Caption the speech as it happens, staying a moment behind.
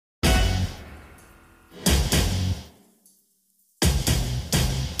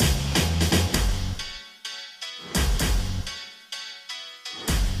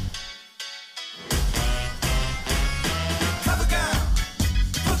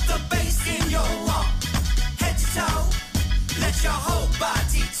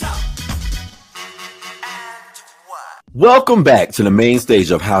Welcome back to the main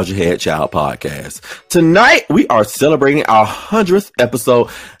stage of How's Your Head Child podcast. Tonight, we are celebrating our 100th episode,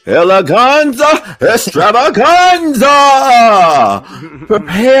 Eleganza Extravaganza!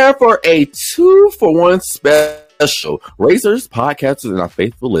 Prepare for a 2-for-1 special. Racers, podcasters, and our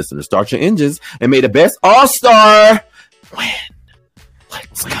faithful listeners, start your engines and may the best all-star win.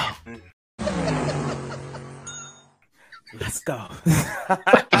 Let's go. Let's go.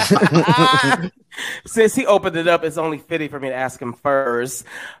 Since he opened it up, it's only fitting for me to ask him first.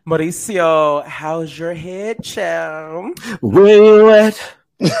 Mauricio, how's your head, child? Wait.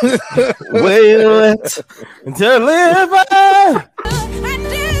 Deliver.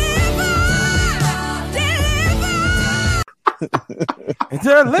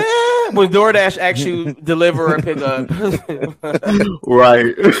 When DoorDash asks you deliver or pick up.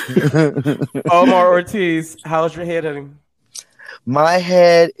 Right. Omar Ortiz, how's your head, honey? My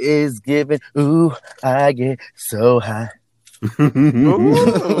head is giving, ooh, I get so high.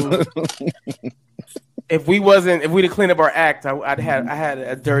 If we'd cleaned up our act, I had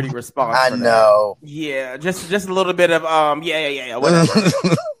a dirty response. I know. Yeah, just a little bit of yeah, whatever.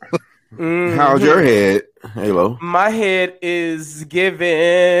 How's your head, Halo? My head is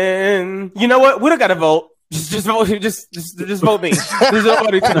giving. You know what? We don't got to vote. Just vote. Just vote me. There's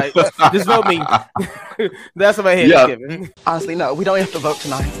nobody tonight. Just vote me. That's what my head is giving. Honestly, no, we don't have to vote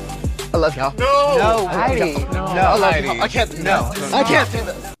tonight. I love y'all. No, Heidi. No, I love y'all. I can't do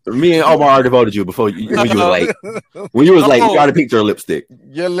this. Me and Omar already voted you before when you were late. When you was late, you already picked your lipstick.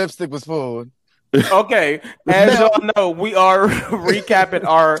 Your lipstick was full. Okay, as y'all know, we are recapping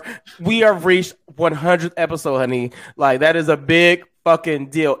we have reached 100th episode, honey. Like, that is a big fucking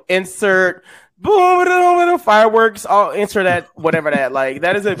deal. Insert boom, fireworks. I'll insert that, whatever that. Like,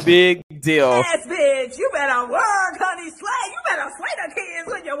 that is a big deal. Yes, bitch, you better work, honey, slay. You better slay the kids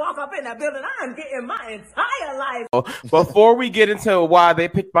when you walk up in that building. I'm getting my entire life. Before we get into why they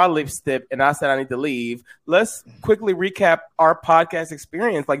picked my lipstick and I said I need to leave, let's quickly recap our podcast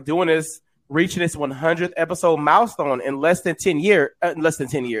experience, like doing this, reaching this 100th episode milestone in less than 2 years,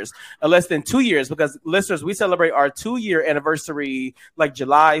 because listeners, we celebrate our 2-year anniversary like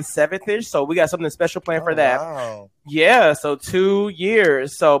July 7th-ish. So we got something special planned for that. Wow. Yeah. So 2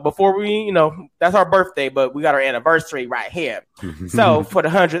 years. So before we, that's our birthday, but we got our anniversary right here. So for the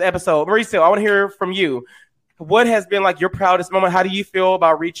 100th episode, Mauricio, I want to hear from you. What has been like your proudest moment? How do you feel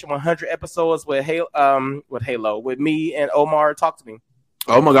about reaching 100 episodes with Halo, with me and Omar? Talk to me.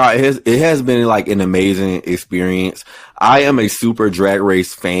 Oh my God, it has been like an amazing experience. I am a super Drag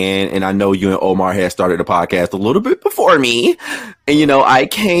Race fan, and I know you and Omar had started the podcast a little bit before me. And I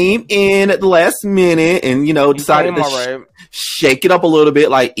came in at the last minute and decided to shake it up a little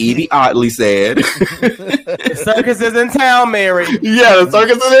bit, like Evie Oddly said. The circus is in town, Mary. Yeah, the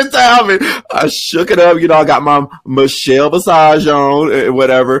circus is in town, man. I shook it up. I got my Michelle Visage on and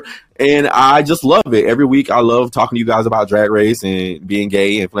whatever. And I just love it. Every week, I love talking to you guys about Drag Race and being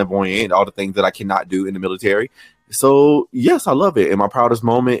gay and flamboyant and all the things that I cannot do in the military. So, yes, I love it. And my proudest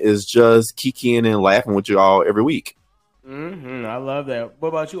moment is just kikiing and laughing with you all every week. I love that. What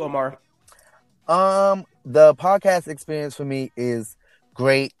about you, Omar? The podcast experience for me is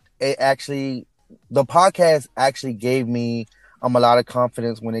great. The podcast actually gave me a lot of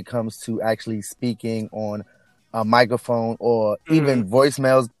confidence when it comes to actually speaking on a microphone or even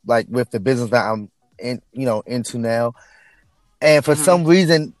voicemails, like with the business that I'm into now. And for some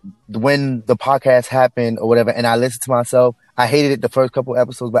reason, when the podcast happened or whatever, and I listened to myself, I hated it the first couple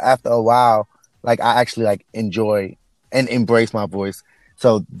episodes, but after a while, like, I actually like enjoy and embrace my voice.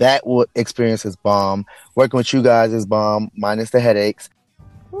 So that experience is bomb. Working with you guys is bomb, minus the headaches.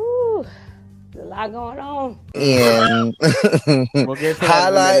 Ooh, there's a lot going on. And We'll get to that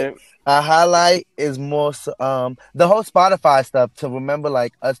in a minute. a highlight is more the whole Spotify stuff, to remember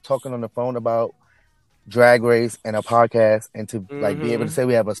like us talking on the phone about Drag Race and a podcast, and to like be able to say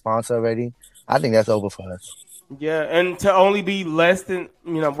we have a sponsor already. I think that's over for us. Yeah, and to only be less than,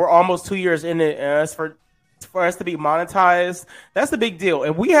 we're almost 2 years in it, and for us to be monetized, that's a big deal.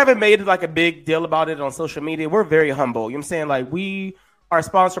 And we haven't made like a big deal about it on social media. We're very humble. You know what I'm saying? Like, we are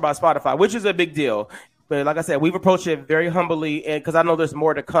sponsored by Spotify, which is a big deal. But like I said, we've approached it very humbly, and because I know there's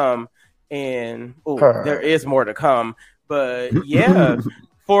more to come, and there is more to come. But yeah,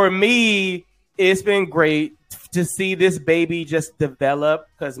 for me, it's been great to see this baby just develop,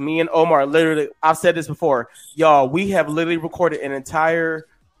 because me and Omar literally, I've said this before, y'all, we have literally recorded an entire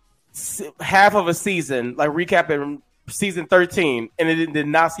half of a season, like recapping season 13, and it did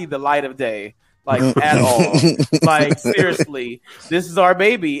not see the light of day. like at all. Like seriously, this is our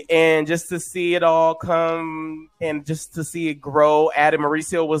baby, and just to see it all come and just to see it grow. Adam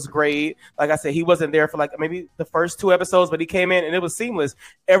Mauricio was great. Like I said, he wasn't there for like maybe the first 2 episodes, but he came in and it was seamless.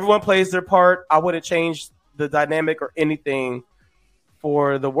 Everyone plays their part. I wouldn't change the dynamic or anything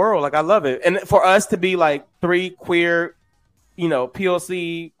for the world. Like I love it, and for us to be like 3 queer,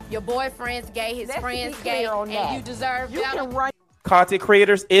 POC. Your boyfriend's gay, his friend's gay, and you deserve better. Content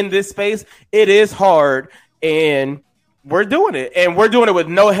creators in this space, it is hard, and we're doing it, and we're doing it with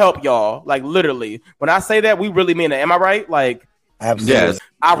no help, y'all. Like literally, when I say that, we really mean it. Am I right? Like, absolutely. Yes.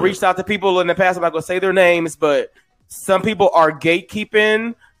 I've reached out to people in the past. I'm not gonna say their names, but some people are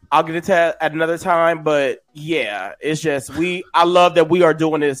gatekeeping. I'll get into that at another time, but yeah, it's just I love that we are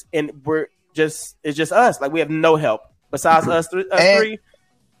doing this, and it's just us. Like we have no help besides us three.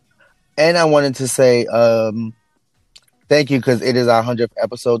 And I wanted to say thank you, because it is our 100th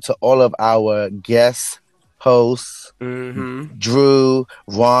episode, to all of our guest hosts, Drew,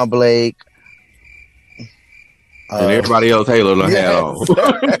 Ron Blake, and everybody else Halo done had on.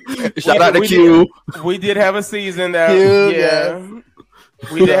 Shout out to Q. We did have a season that, Q, yeah.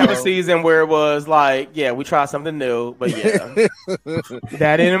 We did have a season where it was like, yeah, we tried something new, but yeah,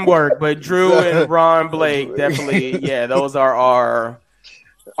 that didn't work. But Drew and Ron Blake definitely, yeah, those are our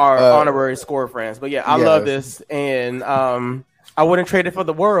honorary score friends. But yeah, I love this, and I wouldn't trade it for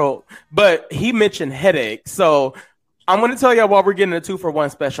the world. But he mentioned headache, so I'm going to tell y'all why we're getting a 2-for-1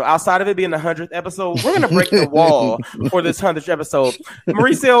 special. Outside of it being the 100th episode, we're going to break the wall for this 100th episode.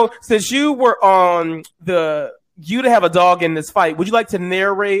 Mauricio, since you were on you to have a dog in this fight, would you like to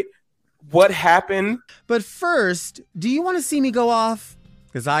narrate what happened? But first, do you want to see me go off?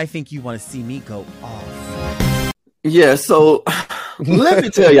 Because I think you want to see me go off. Yeah, so let me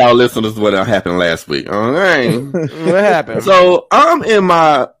tell y'all listeners what happened last week. All right. What happened? So I'm in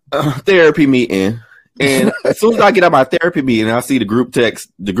my therapy meeting, and as soon as I get out my therapy meeting, I see the group chat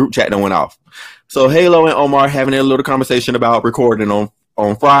that went off. So Halo and Omar having a little conversation about recording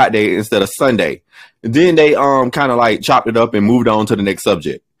on Friday instead of Sunday. And then they kind of like chopped it up and moved on to the next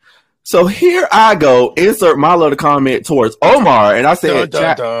subject. So here I go, insert my little comment towards Omar, and I said,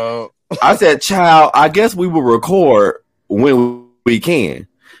 child, I guess we will record when we can.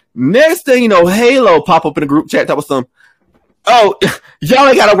 Next thing you know, Halo pop up in the group chat that was y'all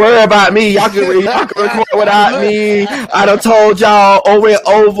ain't gotta worry about me. Y'all can record without me. I done told y'all over and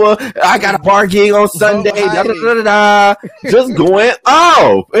over. I got a bar gig on Sunday. Just going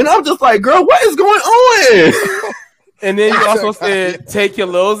off. And I'm just like, girl, what is going on? And then you also said, take your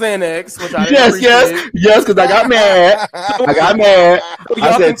little Xanax, which I yes, because I got mad.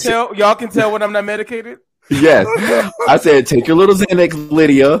 Y'all can tell when I'm not medicated? Yes. I said, take your little Xanax,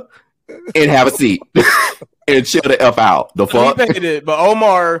 Lydia, and have a seat. And chill the F out. The fuck? He paid it, but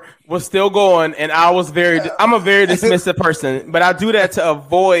Omar was still going, and I'm a very dismissive person, but I do that to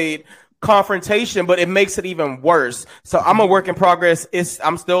avoid confrontation, but it makes it even worse. So I'm a work in progress.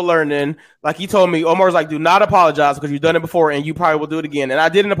 I'm still learning. Like he told me, Omar's like, do not apologize because you've done it before and you probably will do it again. And I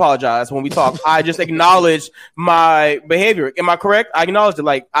didn't apologize when we talked. I just acknowledged my behavior. Am I correct? I acknowledged it.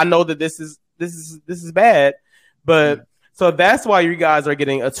 Like I know that this is bad, but so that's why you guys are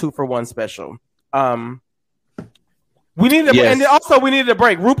getting a 2-for-1 special. We needed, and also we needed a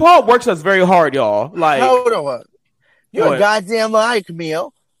break. RuPaul works us very hard, y'all. Like, hold on, you're a goddamn liar,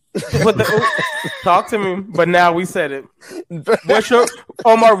 Camille. Talk to me. But now we said it. What's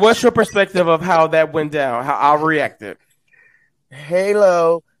your perspective of how that went down? How I reacted?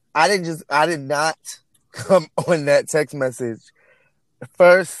 Halo, I did not come on that text message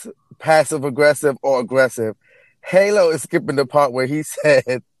first passive aggressive or aggressive. Halo is skipping the part where he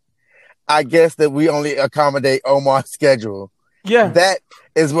said, I guess that we only accommodate Omar's schedule. Yeah. That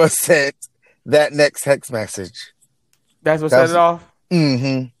is what sent that next text message. That's what set it off?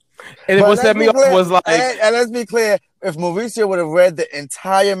 Mm-hmm. And what set me off was like... And let's be clear, if Mauricio would have read the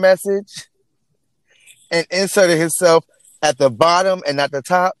entire message and inserted himself at the bottom and not the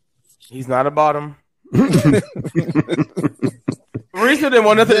top... He's not a bottom. Mauricio didn't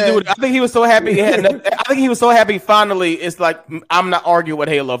want nothing to do with it. I think he was so happy. I think he was so happy. Finally, it's like I'm not arguing with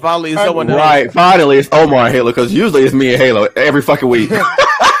Halo. Finally, it's someone right. Finally, it's Omar and Halo because usually it's me and Halo every fucking week.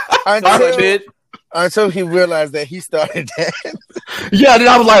 Until he realized that he started that. Yeah, then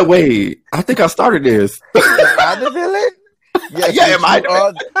I was like, wait, I think I started this. Am I the villain? Yes, yeah, am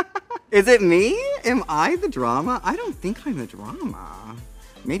I? Is it me? Am I the drama? I don't think I'm the drama.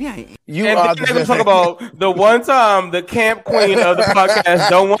 Maybe I am. You and are the talk about the one time the camp queen of the podcast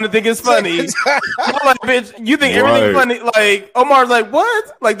don't want to think it's funny. I'm like, bitch, you think everything's funny? Like Omar's like,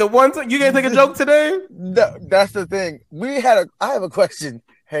 what? Like the one time you can't take a joke today? No, that's the thing. I have a question,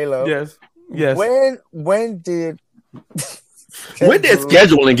 Halo. Yes. Yes. When did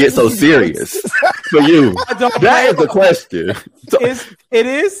scheduling get so serious for you? That is the question. It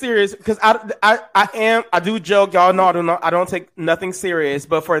is serious because I do joke. Y'all know I don't take nothing serious,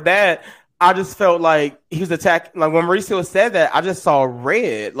 but for that, I just felt like he was attacking. Like when Mauricio said that, I just saw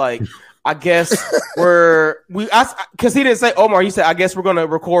red. Like I guess because he didn't say Omar. He said I guess we're gonna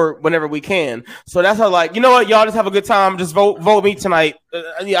record whenever we can. So that's how like you know what y'all just have a good time. Just vote me tonight.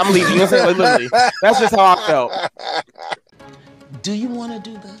 Yeah, I'm leaving. You know what I'm saying? Like, literally, that's just how I felt. Do you want to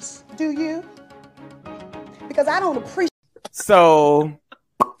do this? Do you? Because I don't appreciate. So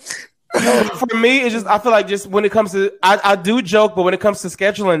for me, it's just I feel like just when it comes to I do joke, but when it comes to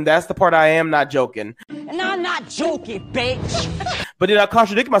scheduling, that's the part I am not joking. And I'm not joking, bitch. But then I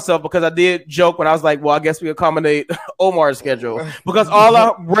contradict myself because I did joke when I was like, well, I guess we accommodate Omar's schedule because all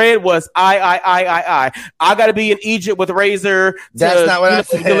I read was I got to be in Egypt with Razor That's not what I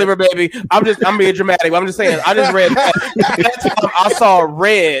said. Deliver baby. I'm being dramatic. I'm just saying I just read that time I saw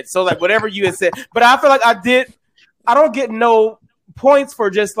red. So like whatever you had said, but I feel like I don't get no points for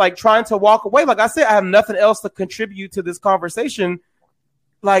just like trying to walk away. Like I said, I have nothing else to contribute to this conversation.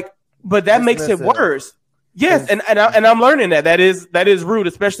 Like, but that makes it worse. Yes, and I'm learning that is rude,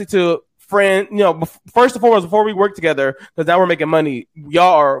 especially to friend. You know, first and foremost, before we work together, because now we're making money.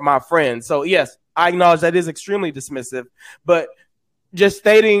 Y'all are my friends, so yes, I acknowledge that is extremely dismissive. But just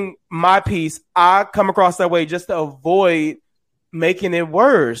stating my piece, I come across that way just to avoid making it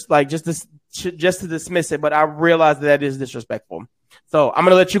worse, like just to dismiss it. But I realize that is disrespectful. So I'm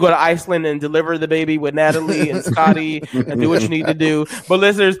going to let you go to Iceland and deliver the baby with Natalie and Scotty and do what you need to do. But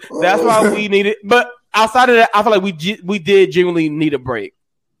listeners, that's why we need it. But outside of that, I feel like we did genuinely need a break.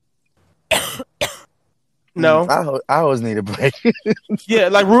 No? I always need a break. Yeah,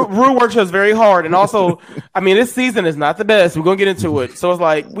 like Ru works us very hard. And also, I mean, this season is not the best. We're going to get into it. So it's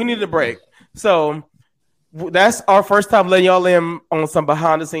like, we needed a break. So that's our first time letting y'all in on some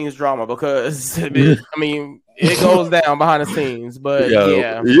behind the scenes drama because, I mean, it goes down behind the scenes, but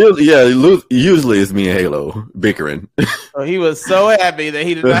usually it's me and Halo bickering. So he was so happy that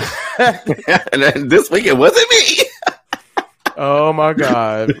he did not. And then this week it wasn't me. Oh my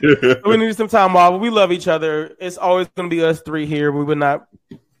God. We need some time off. We love each other. It's always going to be us three here. We would not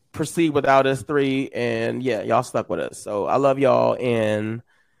proceed without us three. And yeah, y'all stuck with us. So I love y'all. And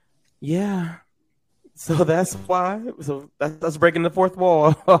yeah. So that's why. So that's breaking the fourth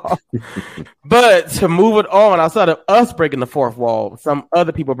wall. But to move it on, outside of us breaking the fourth wall, some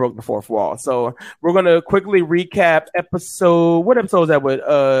other people broke the fourth wall. So we're gonna quickly recap episode. What episode was that with?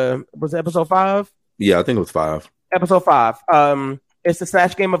 Was it episode 5? Yeah, I think it was 5. Episode 5. It's the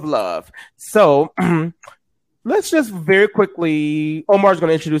Snatch Game of Love. So let's just very quickly. Omar's going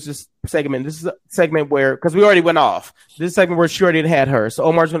to introduce this segment. This is a segment where, because we already went off, this is a segment where she already had her. So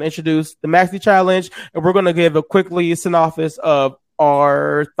Omar's going to introduce the Maxi Challenge, and we're going to give a quickly synopsis of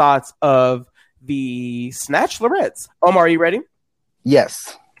our thoughts of the Snatch Lorettes. Omar, are you ready?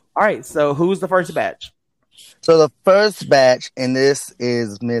 Yes. All right. So who's the first batch? So the first batch, and this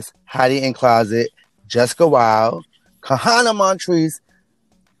is Miss Heidi in Closet, Jessica Wilde, Kahana Montrese,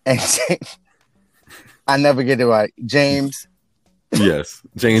 and I never get it right. James. Yes,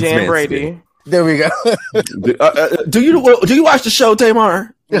 James Jan Brady. There we go. Do you watch the show,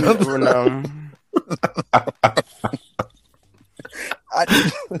 Tamar? No.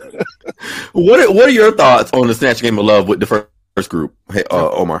 What are your thoughts on the Snatch Game of Love with the first group? Hey,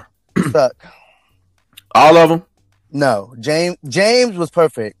 Omar. Suck. All of them? No, James was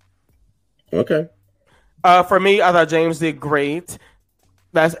perfect. Okay. For me, I thought James did great.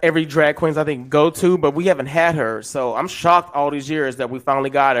 That's every drag queen's, I think, go to, but we haven't had her. So I'm shocked all these years that we finally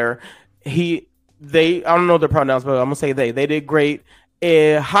got her. I don't know the pronouns, but I'm going to say they did great.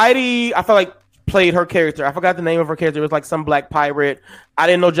 Heidi, I feel like played her character. I forgot the name of her character. It was like some black pirate. I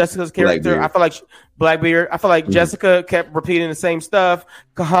didn't know Jessica's character. I feel like Blackbeard. I feel like Jessica kept repeating the same stuff.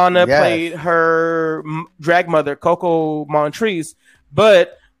 Kahana played her drag mother, Coco Montrese,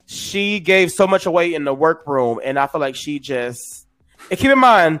 but she gave so much away in the workroom, and I feel like she just... And keep in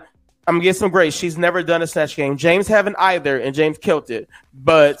mind, I'm going to get some grace. She's never done a Snatch Game. James haven't either, and James killed it.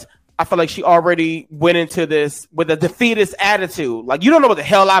 But I feel like she already went into this with a defeatist attitude. Like, you don't know what the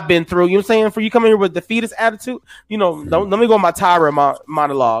hell I've been through. You know what I'm saying? For you coming here with defeatist attitude, you know, don't let me go on my Tyra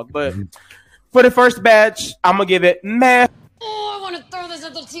monologue. But for the first batch, I'm going to give it meh. Oh, I want to throw this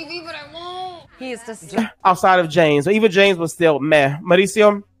at the TV, but I won't. He is just outside of James. So even James was still meh.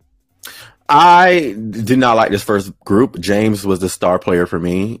 Mauricio? I did not like this first group. James was the star player for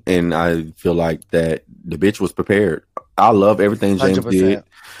me, and I feel like that the bitch was prepared. I love everything James 100%. did.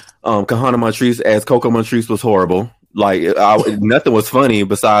 Kahana Montrese as Coco Montrese was horrible. Like nothing was funny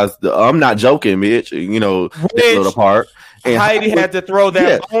besides the "I'm not joking, bitch." You know, that little part. And Heidi had to throw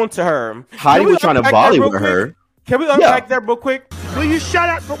that bone to her. Heidi was trying to volley with her. Can we unpack that real quick? Will you shut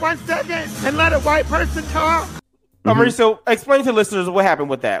up for 1 second and let a white person talk? Mauricio, explain to listeners what happened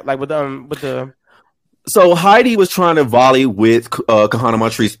with that. Like with the. So Heidi was trying to volley with Kahana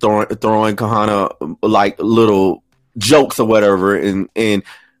Montrese, throwing Kahana like little jokes or whatever, and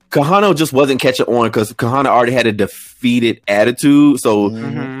Kahana just wasn't catching on because Kahana already had a defeated attitude. So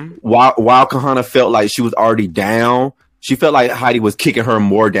while Kahana felt like she was already down, she felt like Heidi was kicking her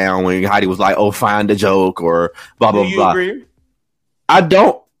more down when Heidi was like, "Oh, find a joke," or blah blah blah. Agree? I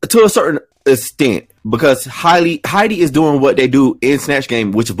don't, to a certain extent, because Heidi is doing what they do in Snatch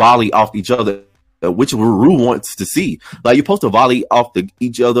Game, which volley off each other, which Ru wants to see. Like, you're supposed to volley off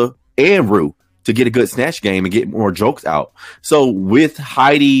each other and Ru to get a good Snatch Game and get more jokes out. So with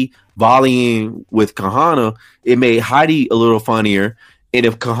Heidi volleying with Kahana, it made Heidi a little funnier. And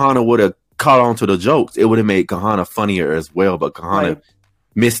if Kahana would have caught on to the jokes, it would have made Kahana funnier as well. But Kahana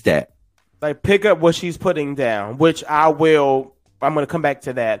missed that. Like, pick up what she's putting down, which I'm going to come back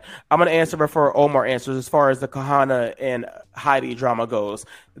to that. I'm going to answer before Omar answers as far as the Kahana and Heidi drama goes.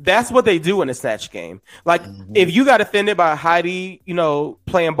 That's what they do in the Snatch Game. Like, if you got offended by Heidi,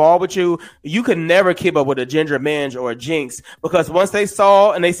 playing ball with you, you could never keep up with a Ginger Minge or a Jinx, because once they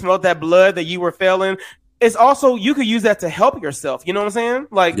saw and they smelled that blood that you were feeling, it's also, you could use that to help yourself. You know what I'm saying?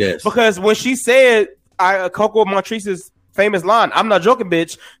 Like, because when she said Coco Montrese's famous line, "I'm not joking,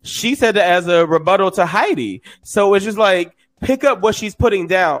 bitch," she said it as a rebuttal to Heidi. So it's just like, pick up what she's putting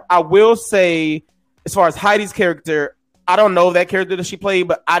down. I will say, as far as Heidi's character, I don't know that character that she played,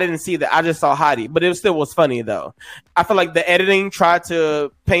 but I didn't see that. I just saw Heidi, but it still was funny though. I feel like the editing tried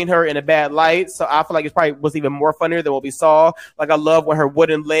to paint her in a bad light, so I feel like it probably was even more funnier than what we saw. Like, I love when her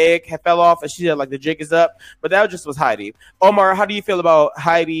wooden leg fell off and she had like the jig is up, but that just was Heidi. Omar, how do you feel about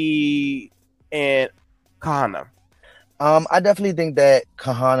Heidi and Kahana? I definitely think that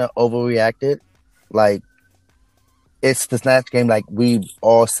Kahana overreacted. Like, it's the Snatch Game, like we've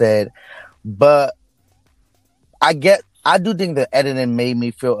all said, but I do think the editing made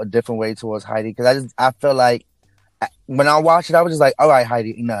me feel a different way towards Heidi, because I feel like when I watched it, I was just like, all right,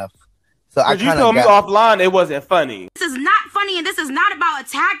 Heidi, enough. So you told me offline it wasn't funny. This is not funny, and this is not about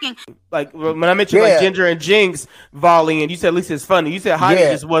attacking. Like, when I mentioned like Ginger and Jinx volleying, you said at least it's funny. You said Heidi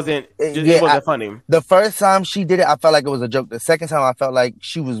just wasn't. It wasn't funny. The first time she did it, I felt like it was a joke. The second time, I felt like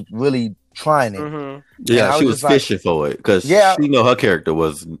she was really trying it. Yeah, she was fishing for it because she her character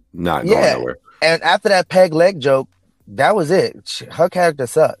was not going nowhere. And after that peg leg joke, that was it. Her character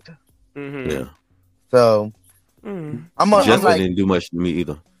sucked. Yeah. So Jessica didn't do much to me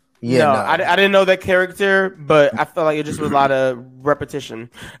either. Yeah, no. I didn't know that character, but I felt like it just was a lot of repetition.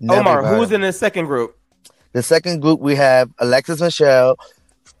 Omar, who's in the second group? The second group, we have Alexis Michelle,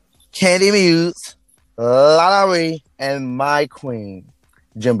 Candy Muse, Lala Ree, and my queen,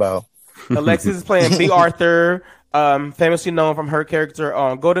 Jimbo. Alexis is playing B. Arthur, famously known from her character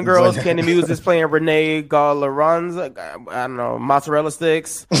on Golden Girls. Candy Muse is playing Renee Galaranza, I don't know, mozzarella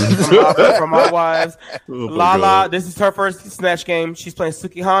sticks from My Wives. Lala, this is her first Snatch Game. She's playing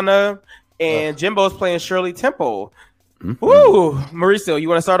Sukihana, and Jimbo's playing Shirley Temple. Woo! Mauricio, you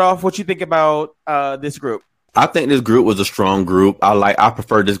want to start off? What you think about this group? I think this group was a strong group. I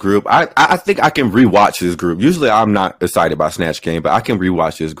prefer this group. I think I can rewatch this group. Usually I'm not excited about Snatch Game, but I can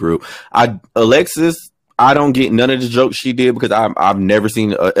rewatch this group. Alexis, I don't get none of the jokes she did because I've never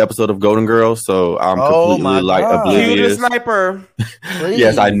seen an episode of Golden Girls, so I'm completely oblivious. Sniper.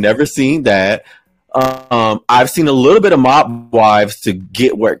 Yes, I've never seen that. I've seen a little bit of Mob Wives to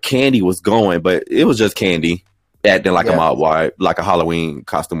get where Candy was going, but it was just Candy acting like a mob wife, like a Halloween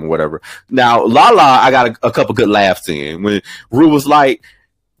costume or whatever. Now, Lala, I got a couple good laughs in when Ru was like,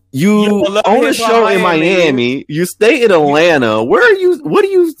 "You own a show in Miami, you stay in Atlanta. Where are you? What are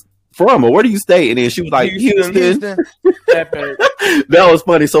you from, or where do you stay?" And then she was like, "Houston." That was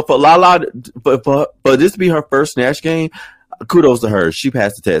funny. So for Lala, but this to be her first Snatch Game, kudos to her. She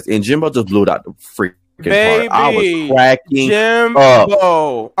passed the test, and Jimbo just blew it out the freak. Baby, part. I was cracking Jimbo.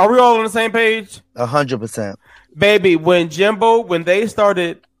 up. Are we all on the same page? 100%. Baby, when they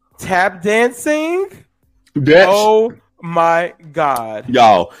started tap dancing, oh my God.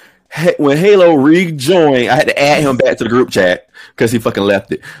 Y'all, when Halo rejoined, I had to add him back to the group chat because he fucking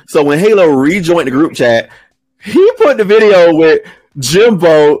left it. So when Halo rejoined the group chat, he put the video with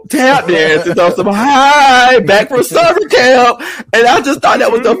Jimbo tap dancing on some hi back from summer camp, and I just thought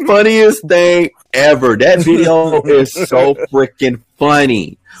that was the funniest thing ever. That video is so freaking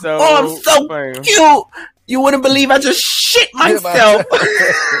funny. I'm so cute. You wouldn't believe I just shit myself.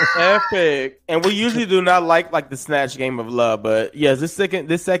 Epic. And we usually do not like the Snatch Game of Love, but yes,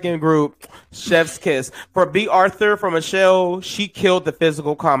 this second group, Chef's Kiss. For B. Arthur from Michelle, she killed the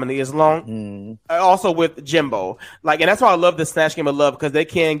physical comedy as long. Also with Jimbo. And that's why I love the Snatch Game of Love, because they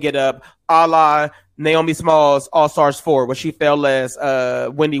can get up a la Naomi Smalls All Stars 4, where she fell as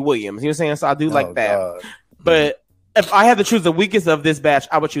Wendy Williams. You know what I'm saying? So I do like that. God. But if I had to choose the weakest of this batch,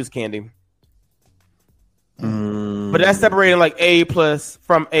 I would choose Candy. But that's separating A plus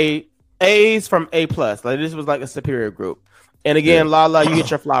from A's from A plus. This was a superior group. And again, Lala, you get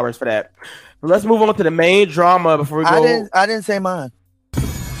your flowers for that. But let's move on to the main drama before we go. I didn't say mine.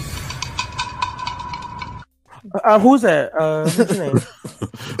 Who's that? What's his name?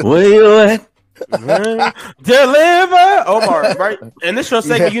 Where you at? Deliver Omar, right? And this your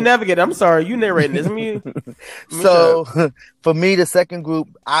segment, you navigate. I'm sorry, you narrating this. So for me, the second group,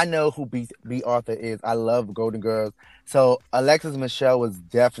 I know who B. Arthur is. I love Golden Girls. So Alexis Michelle was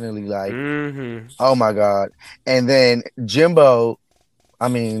definitely oh my god. And then Jimbo,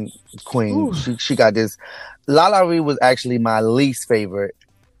 Queen. She got this. Lala Ree was actually my least favorite.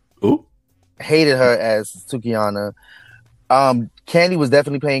 Ooh. Hated her as Sukiana. Candy was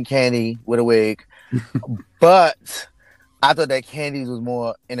definitely playing Candy with a wig, but I thought that Candy was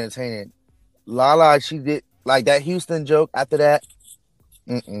more entertaining. Lala, she did that Houston joke after that.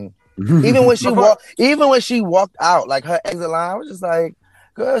 Even when she walked out, her exit line, I was just like,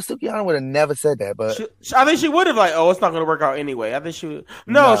 girl, Sukiana would have never said that. But I think she would have it's not going to work out anyway. I think she would.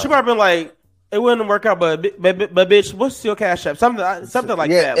 No, she probably been it wouldn't work out, but bitch, what's your cash app? Something like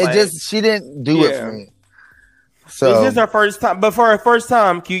that. She didn't do it for me. So this is her first time, but for her first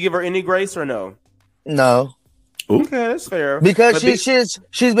time, can you give her any grace or no? No. Okay, that's fair. Because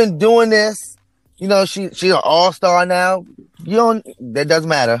she's been doing this. She's an all-star now. That doesn't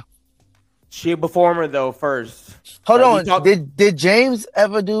matter. She a performer though first. Hold on. Did James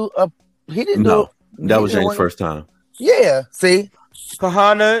ever do he didn't do that was James' first time. Yeah. See?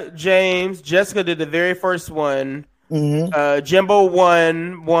 Kahana, James, Jessica did the very first one. Jimbo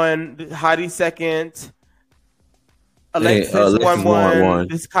won, Heidi second. Alexis won.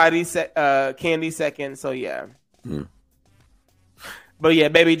 This Candy second. So yeah. But yeah,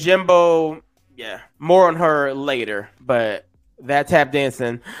 baby Jimbo. Yeah, more on her later. But that tap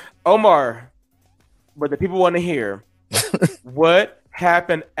dancing, Omar. What the people want to hear. What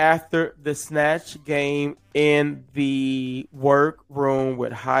happened after the Snatch game in the workroom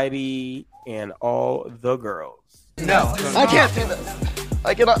with Heidi and all the girls? No, I can't do this.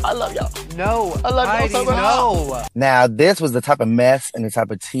 I love y'all. No, I love y'all so much. No. Now, this was the type of mess and the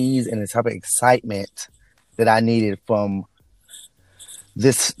type of tease and the type of excitement that I needed from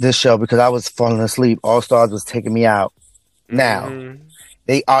this show, because I was falling asleep. All Stars was taking me out. Now,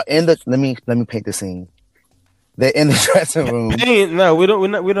 they are in the. Let me paint the scene. They're in the dressing room. No,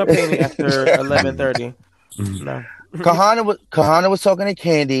 we're not painting after 11:30. No. Kahana was talking to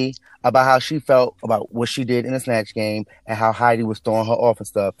Candy about how she felt about what she did in the Snatch game and how Heidi was throwing her off and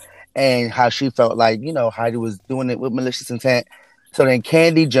stuff, and how she felt Heidi was doing it with malicious intent. So then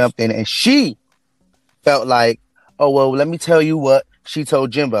Candy jumped in and she felt oh, well, let me tell you what she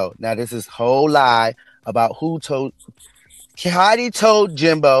told Jimbo. Now, this is whole lie about who told. Heidi told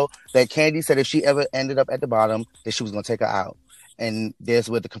Jimbo that Candy said if she ever ended up at the bottom, that she was going to take her out. And there's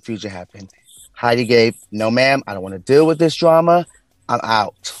where the confusion happened. Heidi gave, no, ma'am, I don't want to deal with this drama. I'm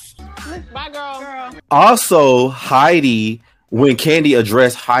out. Bye, girl. Also, Heidi, when Candy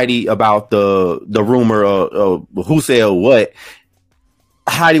addressed Heidi about the rumor of who said what,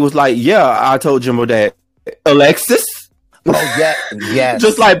 Heidi was like, yeah, I told Jimbo that. Alexis? Oh, yeah, yes.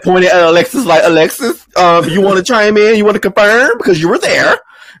 Just pointed at Alexis, Alexis, you want to chime in? You want to confirm? Because you were there.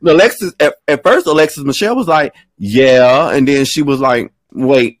 And Alexis, at first, Alexis Michelle was like, yeah. And then she was like,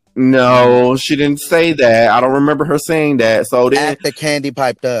 wait, no, she didn't say that. I don't remember her saying that. So then after Candy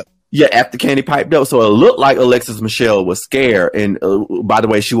piped up. Yeah, after Candy piped up. So it looked like Alexis Michelle was scared. And by the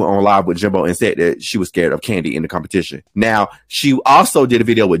way, she went on live with Jimbo and said that she was scared of Candy in the competition. Now, she also did a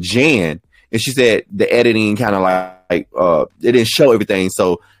video with Jan, and she said the editing kind of it didn't show everything.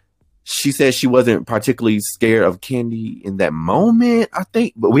 So she said she wasn't particularly scared of Candy in that moment, I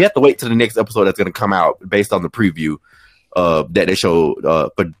think. But we have to wait till the next episode that's going to come out based on the preview that they showed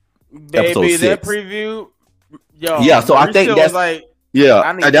for episode 6. That preview, yo. Yeah, so I think that's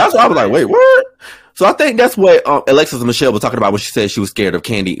that's why I was like, wait, what? So I think that's what Alexis and Michelle were talking about when she said she was scared of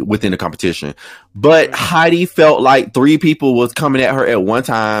Candy within the competition. But Heidi felt like 3 people was coming at her at one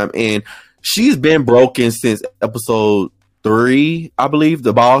time, and she's been broken since episode 3, I believe,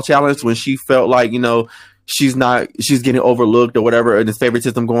 the ball challenge, when she felt like, she's getting overlooked or whatever, and there's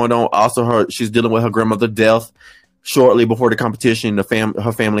favoritism going on. Also, she's dealing with her grandmother's death shortly before the competition.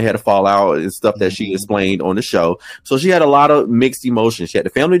 Her family had to fall out and stuff that she explained on the show. So she had a lot of mixed emotions. She had the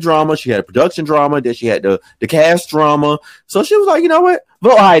family drama, she had production drama, then she had the cast drama. So she was like, you know what?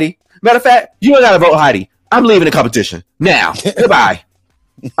 Vote Heidi. Matter of fact, you ain't gotta vote Heidi. I'm leaving the competition now. Goodbye.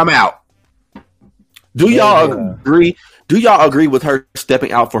 I'm out. Do y'all agree? Do y'all agree with her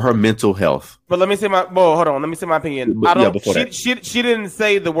stepping out for her mental health? But let me say hold on. Let me say my opinion. She didn't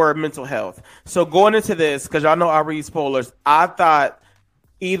say the word mental health. So going into this, because y'all know I read spoilers, I thought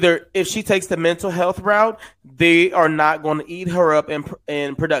either if she takes the mental health route, they are not going to eat her up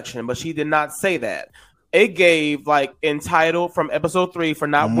in production. But she did not say that. It gave like entitled from episode 3 for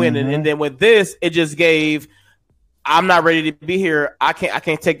not winning, and then with this, it just gave, I'm not ready to be here. I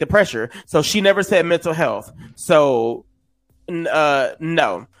can't take the pressure. So she never said mental health. So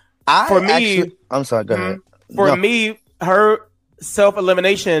no. I'm sorry, go ahead. For me, her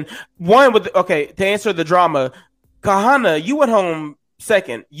self-elimination, to answer the drama, Kahana, you went home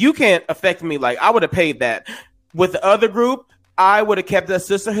second. You can't affect me. Like, I would have paid that. With the other group, I would have kept that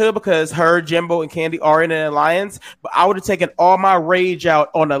sisterhood because her, Jimbo, and Candy are in an alliance, but I would have taken all my rage out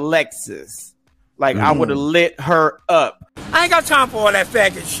on Alexis. Like, I would have lit her up. I ain't got time for all that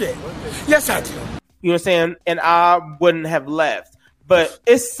faggot shit. Yes, I do. You know what I'm saying? And I wouldn't have left. But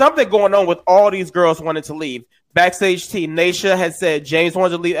it's something going on with all these girls wanting to leave. Backstage tea, Naisha had said James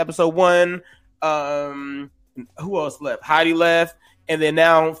wanted to leave episode 1. Who else left? Heidi left. And then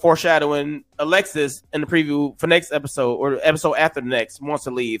now foreshadowing Alexis in the preview for next episode or episode after the next wants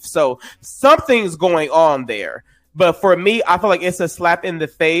to leave. So something's going on there. But for me, I feel like it's a slap in the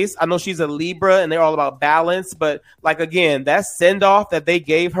face. I know she's a Libra and they're all about balance. But like, again, that send off that they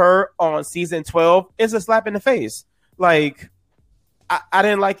gave her on season 12 is a slap in the face. Like, I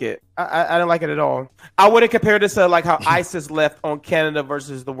didn't like it. I didn't like it at all. I wouldn't compare this to like how Isis left on Canada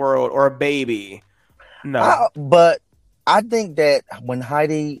versus the World or a Baby. No. But I think that when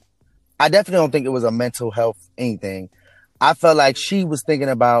Heidi, I definitely don't think it was a mental health anything. I felt like she was thinking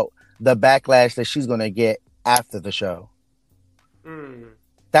about the backlash that she's going to get after the show.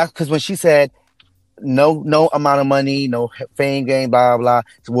 That's because when she said no amount of money, no fame gain, blah, blah,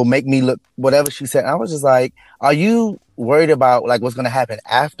 blah, will make me look, whatever she said. I was just like, are you worried about like what's going to happen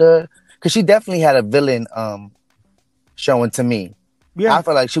after? Because she definitely had a villain showing to me. Yeah. I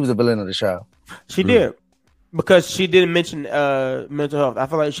felt like she was a villain of the show. She did. Because she didn't mention mental health. I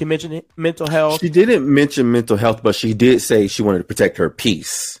feel like she mentioned mental health. She didn't mention mental health, but she did say she wanted to protect her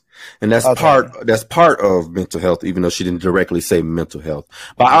peace. And that's part of mental health, even though she didn't directly say mental health.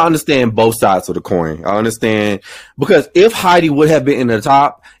 But I understand both sides of the coin. I understand because if Heidi would have been in the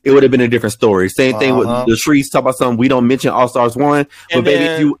top, it would have been a different story. Same thing with the Trees talk about something. We don't mention All Stars 1, but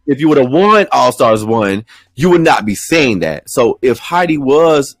baby, if you would have won All Stars 1, you would not be saying that. So if Heidi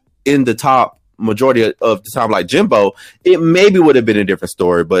was in the top majority of the time, like Jimbo, it maybe would have been a different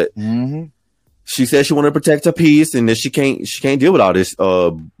story. But she said she wanted to protect her peace and that she can't deal with all this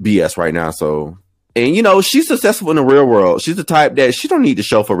BS right now. So, and you know, she's successful in the real world. She's the type that she don't need to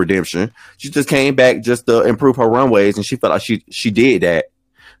show for redemption. She just came back just to improve her runways, and she felt like she did that.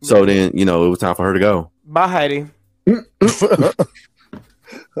 So then, you know, it was time for her to go. Bye, Heidi.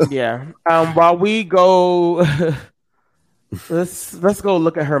 Yeah. While we go, let's go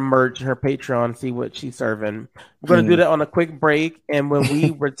look at her merch, her Patreon, see what she's serving. We're gonna do that on a quick break, and when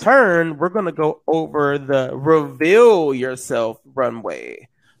we return, we're gonna go over the Reveal Yourself runway.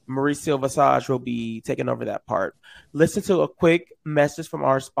 Mauricio Visage will be taking over that part. Listen to a quick message from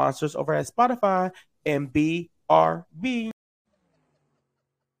our sponsors over at Spotify and BRB.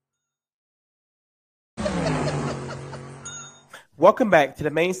 Welcome back to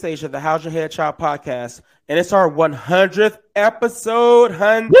the main stage of the How's Your Head Child podcast, and it's our 100th episode,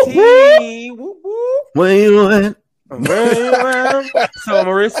 hunty. Where you at? So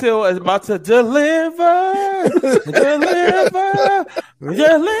Mauricio is about to deliver.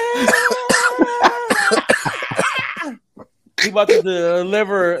 He's about to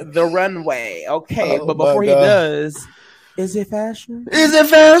deliver the runway. Okay, but before he does, is it fashion? Is it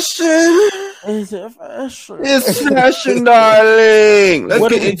fashion? Is it fashion? It's fashion, darling. Let's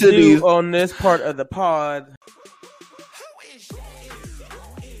get into these on this part of the pod.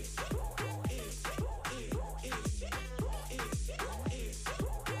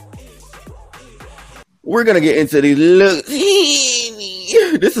 We're gonna get into these looks.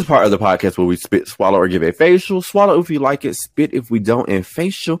 This is part of the podcast where we spit, swallow, or give a facial. Swallow if you like it, spit if we don't, and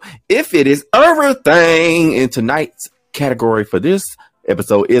facial if it is everything. And tonight's category for this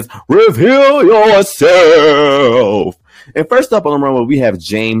episode is Reveal Yourself. And first up on the runway, we have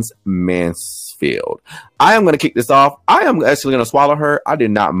James Mansfield. failed. I am going to kick this off. I am actually going to swallow her. I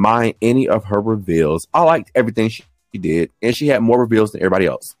did not mind any of her reveals. I liked everything she did, and she had more reveals than everybody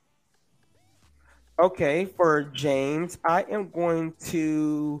else. Okay, for James, I am going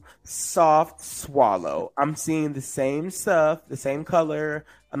to soft swallow. I'm seeing the same stuff, the same color.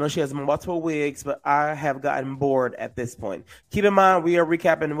 I know she has multiple wigs, but I have gotten bored at this point. Keep in mind, we are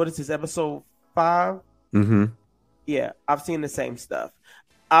recapping, what is this, episode 5? Mm-hmm. Yeah, I've seen the same stuff.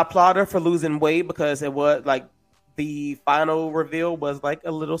 I applaud her for losing weight because it was like the final reveal was like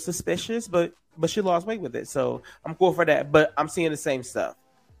a little suspicious, but she lost weight with it. So I'm cool for that, but I'm seeing the same stuff.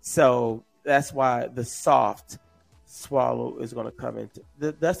 So that's why the soft swallow is going to come into.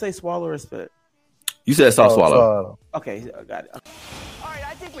 Did I say swallow or spit? You said soft swallow. Okay, I got it. All right,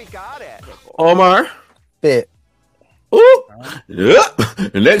 I think we got it. Omar. Spit. Ooh. Yeah.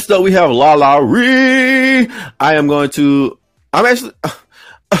 Next up, we have La Ree. I'm going to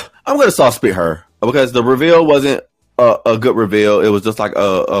soft spit her because the reveal wasn't a good reveal. It was just like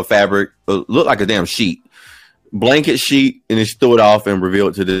a fabric, looked like a damn sheet. Blanket sheet, and then she threw it off and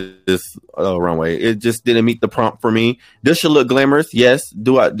revealed it to this runway. It just didn't meet the prompt for me. Does she look glamorous? Yes.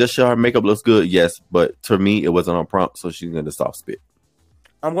 Does her makeup looks good? Yes. But to me, it wasn't on prompt, so she's going to soft spit.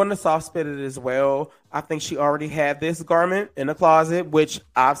 I'm going to soft spit it as well. I think she already had this garment in the closet, which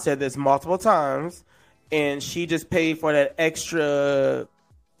I've said this multiple times, and she just paid for that extra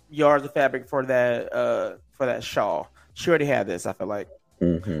yards of fabric for that shawl. She already had this, I feel like.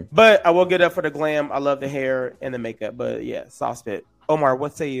 Mm-hmm. But I will get up for the glam. I love the hair and the makeup. But yeah, soft spit. Omar,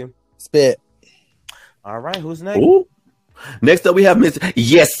 what say you? Spit. All right, who's next? Ooh. Next up, we have Miss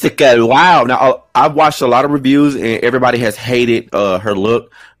Jessica. Wow. Now, I've watched a lot of reviews, and everybody has hated her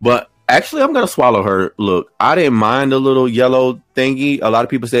look. But actually, I'm going to swallow her look. I didn't mind the little yellow thingy. A lot of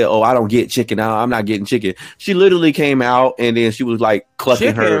people say, oh, I don't get chicken. No, I'm not getting chicken. She literally came out, and then she was like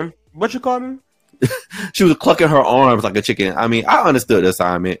clucking her. What you call me? She was clucking her arms like a chicken. I mean, I understood the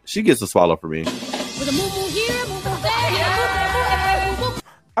assignment. She gets a swallow for me.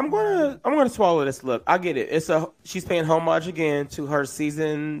 I'm gonna swallow this look. I get it. She's paying homage again to her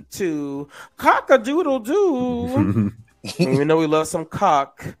season 2 cock-a-doodle-doo. We know we love some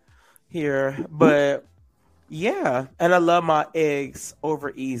cock here, but yeah, and I love my eggs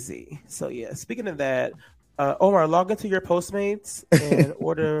over easy. So yeah, speaking of that, Omar, log into your Postmates and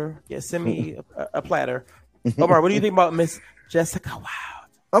order. Yeah, send me a platter. Omar, what do you think about Miss Jessica Wilde?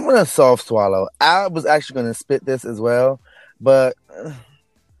 I'm gonna soft swallow. I was actually gonna spit this as well, but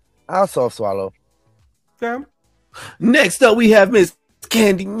I'll soft swallow. Okay. Next up, we have Miss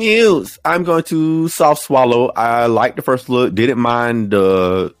Candy Mills. I'm going to soft swallow. I liked the first look. Didn't mind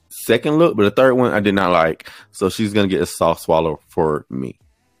the second look, but the third one I did not like. So she's gonna get a soft swallow for me.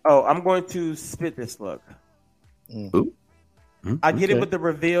 Oh, I'm going to spit this look. Ooh. I get it with the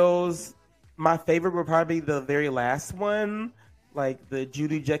reveals. My favorite would probably be the very last one, like the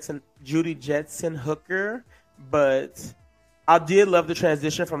Judy Jetson hooker. But I did love the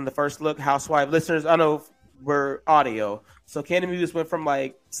transition from the first look. Housewife listeners, I know we're audio, so Candy Muse went from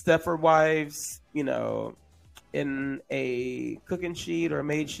like Stepford Wives, in a cooking sheet or a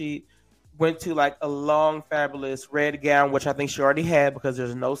maid sheet, went to like a long, fabulous red gown, which I think she already had because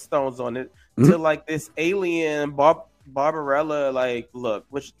there's no stones on it, to like this alien Barbarella like look,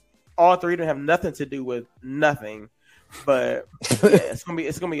 which all three don't have nothing to do with nothing. But yeah, it's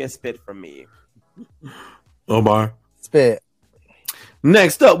gonna be a spit from me. Omar. Spit.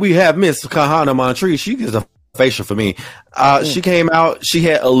 Next up, we have Miss Kahana Montree. She gets a facial for me. She came out. She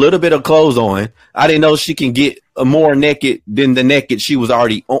had a little bit of clothes on. I didn't know she can get more naked than the naked she was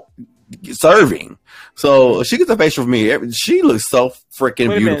already serving. So she gets a facial for me. She looks so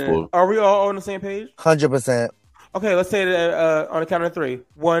freaking beautiful. Are we all on the same page? 100%. Okay, let's say it on the count of 3.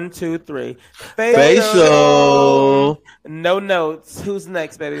 1, 2, 3. Facial. No notes. Who's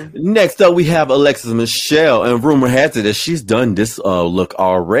next, baby? Next up, we have Alexis Michelle, and rumor has it that she's done this look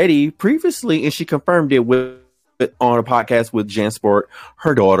already previously, and she confirmed it on a podcast with Jan Sport,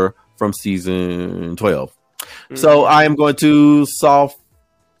 her daughter from season 12. Mm-hmm. So I am going to soft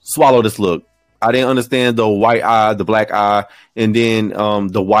swallow this look. I didn't understand the white eye, the black eye, and then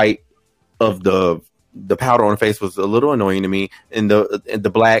the white of the powder on the face was a little annoying to me, and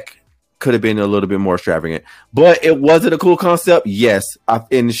the black could have been a little bit more extravagant. But it wasn't a cool concept. Yes,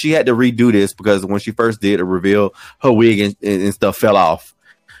 and she had to redo this because when she first did a reveal, her wig and stuff fell off,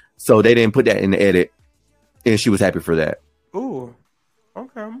 so they didn't put that in the edit, and she was happy for that. Ooh,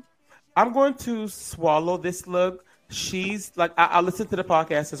 okay. I'm going to swallow this look. She's like, I listened to the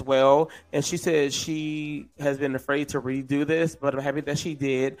podcast as well, and she said she has been afraid to redo this, but I'm happy that she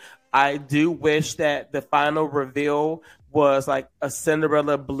did. I do wish that the final reveal was like a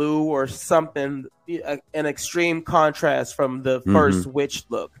Cinderella blue or something, an extreme contrast from the first witch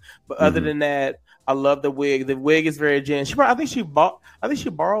look. But other than that, I love the wig. The wig is very Jen. I think she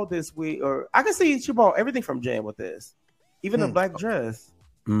borrowed this wig, or I can see she borrowed everything from Jen with this, even the black dress.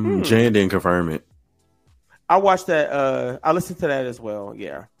 Jen didn't confirm it. I watched that. I listened to that as well.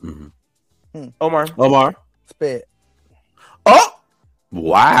 Yeah. Omar. Spit. Oh,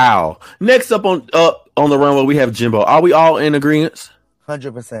 wow. Next up on the runway, we have Jimbo. Are we all in agreement?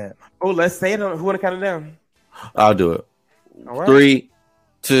 100%. Oh, let's say it. Who want to count it down? I'll do it. All right. 3,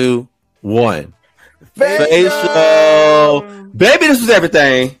 2, 1. Facial. Baby, this was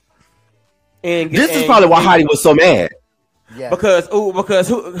everything. This is probably why Heidi was so mad. Yeah. Because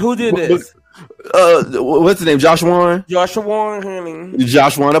who did this? What's his name? Josh Warren. Josh Warren.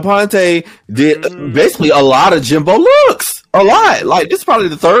 Josh Warren Aponte did basically a lot of Jimbo looks. A lot. Like this is probably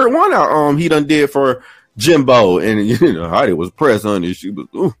the third one he done did for Jimbo, and Heidi was pressed on this. She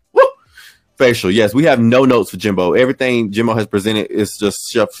was facial. Yes, we have no notes for Jimbo. Everything Jimbo has presented is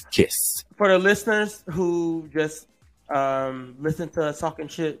just chef's kiss. For the listeners who just listen to us talking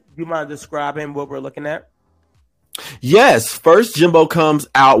shit, do you mind describing what we're looking at? Yes. First, Jimbo comes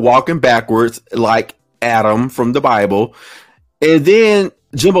out walking backwards like Adam from the Bible. And then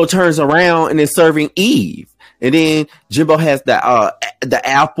Jimbo turns around and is serving Eve. And then Jimbo has the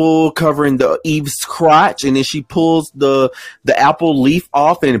apple covering the Eve's crotch, and then she pulls the apple leaf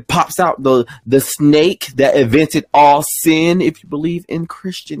off, and it pops out the snake that invented all sin, if you believe in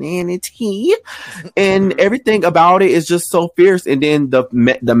Christianity. And everything about it is just so fierce. And then the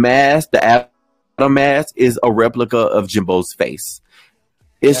mask, the Adam mask, is a replica of Jimbo's face.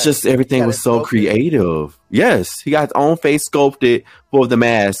 It's just everything was so creative. Yes, he got his own face sculpted for the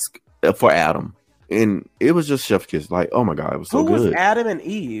mask for Adam. And it was just chef's kiss. Like, oh my God, it was so good. Who was Adam and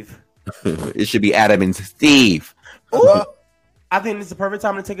Eve? It should be Adam and Steve. Ooh. I think it's the perfect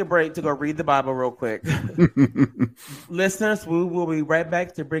time to take a break to go read the Bible real quick. Listeners, we will be right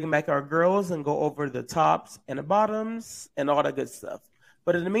back to bring back our girls and go over the tops and the bottoms and all that good stuff.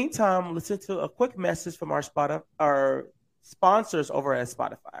 But in the meantime, listen to a quick message from our sponsors over at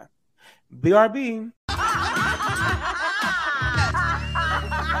Spotify. BRB.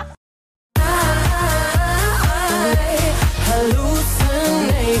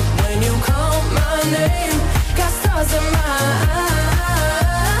 Hallucinate when you call my name. Got stars in my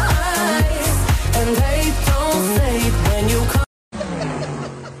eyes, and they don't fade when you come.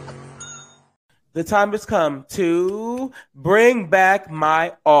 The time has come to bring back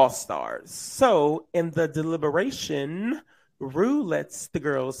my all-stars. So, in the deliberation, Ru lets the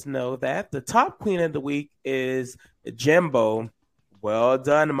girls know that the top queen of the week is Jimbo. Well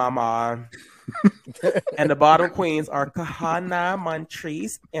done, mama. And the bottom queens are Kahana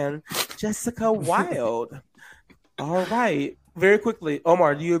Montrese and Jessica Wilde. All right. Very quickly,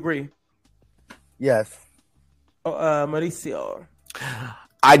 Omar, do you agree? Yes. Mauricio.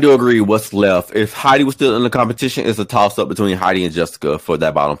 I do agree. What's left? If Heidi was still in the competition, it's a toss-up between Heidi and Jessica for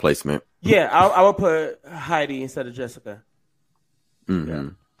that bottom placement. Yeah, I would put Heidi instead of Jessica. Mm-hmm. Yeah.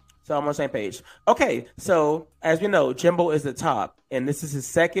 So I'm on the same page. Okay, so as we know, Jimbo is the top, and this is his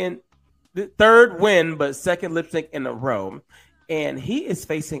third win, but second lip sync in a row. And he is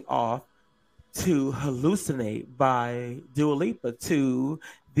facing off to Hallucinate by Dua Lipa to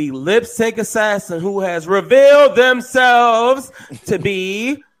the lip sync assassin who has revealed themselves to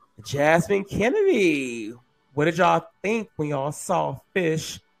be Jasmine Kennedy. What did y'all think when y'all saw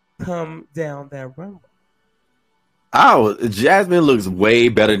Fish come down that runway? Oh, Jasmine looks way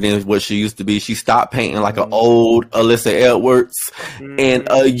better than what she used to be. She stopped painting like an old Alyssa Edwards and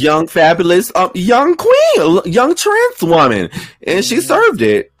a young, fabulous, young queen, young trans woman. And she served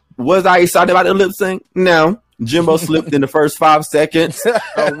it. Was I excited about the lip sync? No. Jimbo slipped in the first 5 seconds.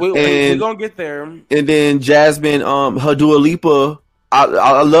 We're going to get there. And then Jasmine, her Dua Lipa,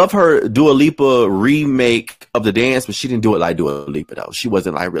 I love her Dua Lipa remake of the dance, but she didn't do it like Dua Lipa though. She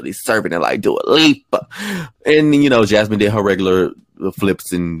wasn't like really serving it like Dua Lipa. And Jasmine did her regular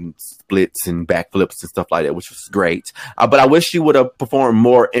flips and splits and backflips and stuff like that, which was great. But I wish she would have performed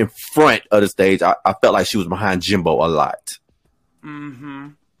more in front of the stage. I felt like she was behind Jimbo a lot. Mm-hmm.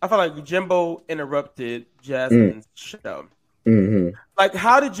 I felt like Jimbo interrupted Jasmine's show. Mm-hmm. Like,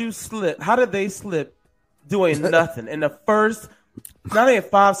 how did you slip? How did they slip doing nothing in the first? Not even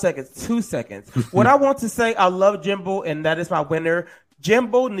 5 seconds, 2 seconds. What I want to say, I love Jimbo, and that is my winner.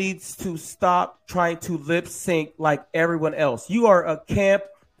 Jimbo needs to stop trying to lip sync like everyone else. You are a camp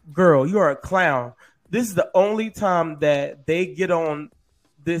girl. You are a clown. This is the only time that they get on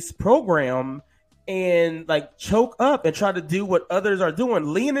this program and like choke up and try to do what others are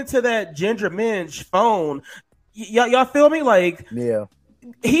doing. Lean into that Ginger Minge phone. y'all feel me? Like, yeah,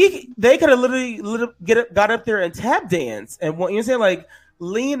 they could have literally got up there and tap dance, and what you're saying, like,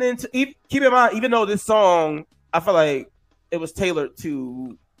 lean into. Keep in mind, even though this song, I feel like it was tailored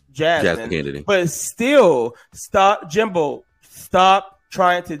to Jasmine Kennedy, but still, Jimbo, stop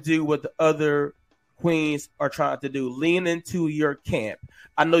trying to do what the other queens are trying to do. Lean into your camp.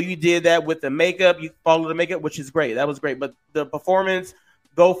 I know you did that with the makeup. You followed the makeup, which is great. That was great. But the performance,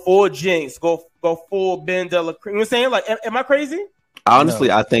 go full Jinx, go full Ben De La Creme. You know what I'm saying? Like, am I crazy? Honestly,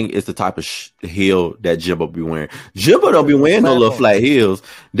 no. I think it's the type of heel that Jimbo be wearing. Jimbo don't be wearing no little flat heels.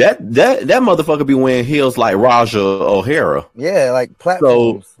 That motherfucker be wearing heels like Raja O'Hara. Yeah, like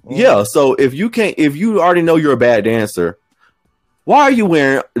platforms. So yeah, so if you already know you're a bad dancer, why are you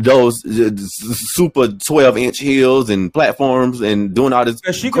wearing those super 12-inch heels and platforms and doing all this?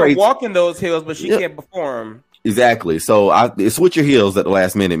 She can walk in those heels, but she can't perform. Exactly. So switch your heels at the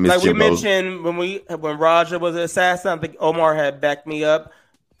last minute, Miss Like Jimbo. we mentioned when Raja was an assassin, I think Omar had backed me up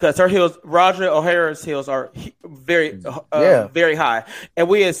because her heels, Raja O'Hara's heels, are very very high. And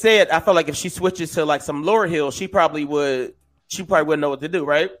we had said, I felt like if she switches to like some lower heels, she probably wouldn't know what to do,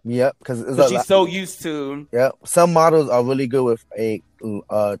 right? Yep, because she's so used to. Yep, some models are really good with a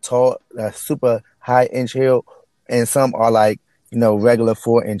tall, super high inch heel, and some are like regular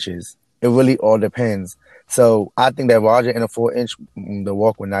 4 inches. It really all depends. So I think that Raja in a 4-inch, the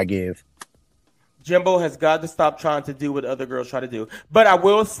walk would not give. Jimbo has got to stop trying to do what other girls try to do. But I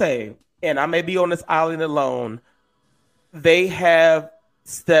will say, and I may be on this island alone, they have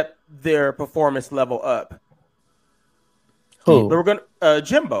stepped their performance level up. Who? They were gonna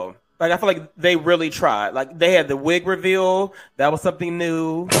Jimbo. Like, I feel like they really tried. Like, they had the wig reveal. That was something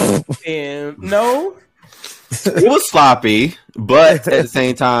new. And no. It was sloppy, but at the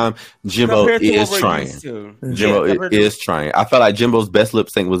same time, Jimbo is trying. Jimbo is trying. I felt like Jimbo's best lip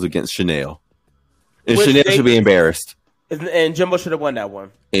sync was against Chanel. And Chanel should be embarrassed. And Jimbo should have won that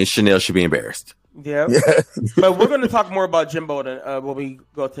one. And Chanel should be embarrassed. Yeah. But we're going to talk more about Jimbo when we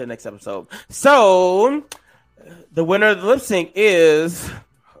go to the next episode. So, the winner of the lip sync is,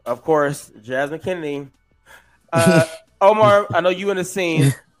 of course, Jasmine Kennedy. Omar, I know you in the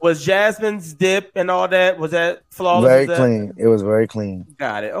scene. Was Jasmine's dip and all that, was that flawless? Very clean. It was very clean.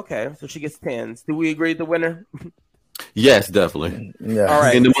 Got it. Okay. So she gets 10s. Do we agree with the winner? Yes, definitely. Yeah. All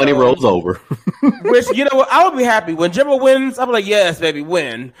right. And the money rolls over. Which, I would be happy. When Jimbo wins, I'm like, yes, baby,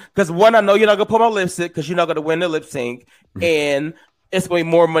 win. Because one, I know you're not going to put my lipstick because you're not going to win the lip sync. And it's going to be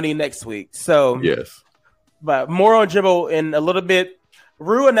more money next week. So, yes. But more on Jimbo in a little bit.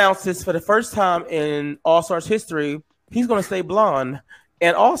 Ru announces for the first time in All Stars history, he's going to stay blonde.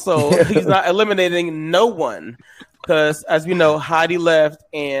 And also, he's not eliminating no one because, as we know, Heidi left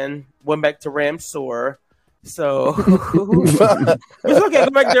and went back to Ramsor. So it's okay. Go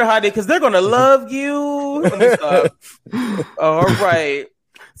back there, Heidi, because they're going to love you. All right.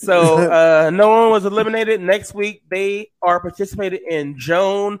 So no one was eliminated. Next week, they are participating in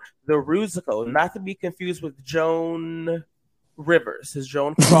Joan the Rusical, not to be confused with Joan Rivers. It's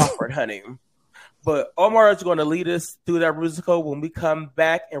Joan Crawford, honey. But Omar is going to lead us through that Rusical when we come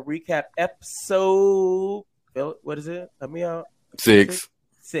back and recap episode. What is it? Let me out. 6.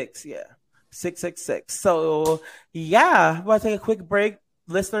 6, yeah. 666. So, yeah, I'm about to take a quick break.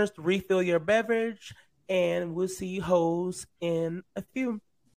 Listeners, refill your beverage, and we'll see you hoes in a few.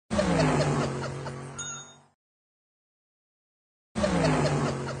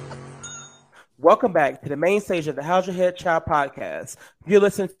 Welcome back to the main stage of the How's Your Head Child podcast. You're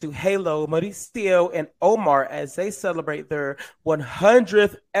listening to Halo, Mauricio, and Omar as they celebrate their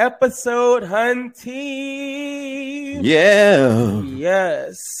 100th episode hunting. Yeah.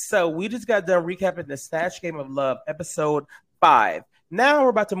 Yes. So we just got done recapping the Snatch Game of Love, episode 5. Now we're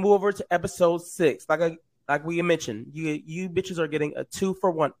about to move over to episode 6. Like we mentioned, you bitches are getting a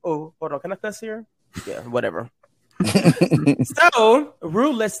 2-for-1. Oh, hold on. Can I cuss here? Yeah, whatever. So,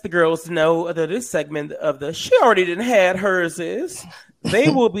 Ru lets the girls know that this segment of the she already didn't had hers is they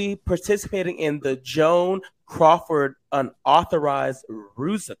will be participating in the Joan Crawford unauthorized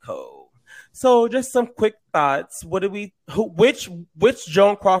Rusical. So, just some quick thoughts. Which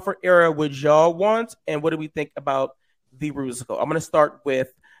Joan Crawford era would y'all want, and what do we think about the Rusical? I'm going to start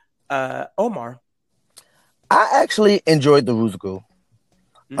with Omar. I actually enjoyed the Rusical.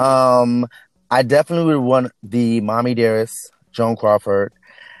 Mm-hmm. I definitely would want the Mommy Dearest, Joan Crawford.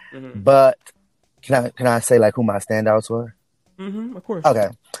 Mm-hmm. But can I say like who my standouts were? Mm-hmm, of course. Okay.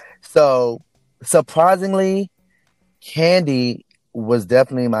 So surprisingly, Candy was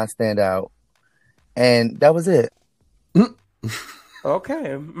definitely my standout. And that was it.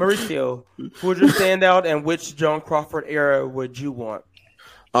 Okay. Mauricio, who would you stand out and which Joan Crawford era would you want?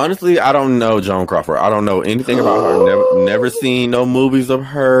 Honestly, I don't know Joan Crawford. I don't know anything about her. Never seen no movies of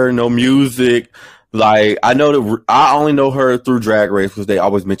her, no music. Like I only know her through Drag Race because they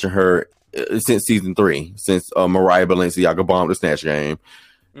always mention her since season 3, since Mariah Balenciaga bombed the Snatch game.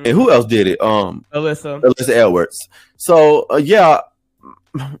 And who else did it? Alyssa Edwards. So yeah,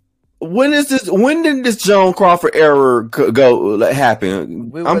 when did this Joan Crawford era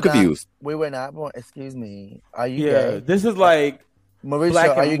happen? I'm confused. We were not born. Excuse me. Are you gay? This is like Mauricio,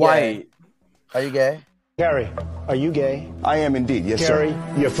 black and white. Gay? Are you gay? Carrie, are you gay? I am indeed. Yes, Carrie,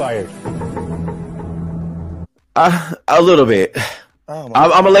 sir. You're fired. A little bit.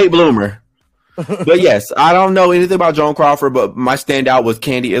 I'm a late bloomer. But yes, I don't know anything about Joan Crawford, but my standout was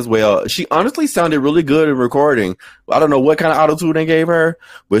Candy as well. She honestly sounded really good in recording. I don't know what kind of auto-tune they gave her,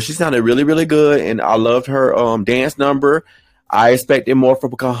 but she sounded really, really good, and I loved her dance number. I expected more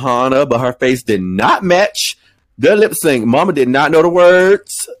from Kahana, but her face did not match the lip sync. Mama did not know the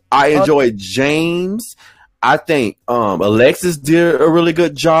words. I enjoyed James. I think Alexis did a really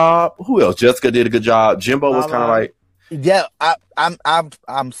good job. Who else? Jessica did a good job. Jimbo was kind of like, yeah.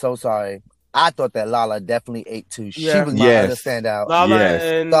 I'm so sorry. I thought that Lala definitely ate too. She was my other standout. Lala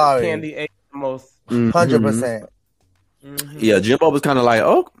and Candy ate the most. 100%. Yeah, Jimbo was kind of like,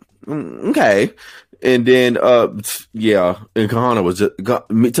 oh, okay. And then, and Kahana was just,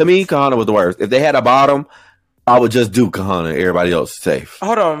 to me, Kahana was the worst. If they had a bottom, I would just do Kahana. Everybody else is safe.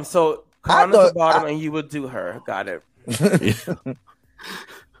 Hold on. So Kahana's the bottom, and you would do her. Got it.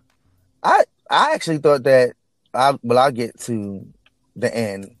 I actually thought that. I'll get to the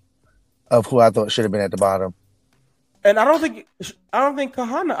end of who I thought should have been at the bottom. And I don't think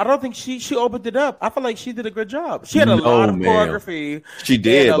Kahana. I don't think she opened it up. I feel like she did a good job. She had a lot of choreography. She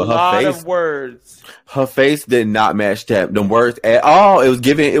did, but her face, of words. Her face did not match the words at all. It was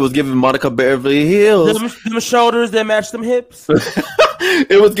giving Monica Beverly Hills. Them shoulders that matched them hips.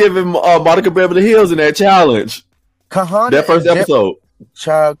 It was giving Monica Beverly Hills in that challenge. Kahana, that first episode.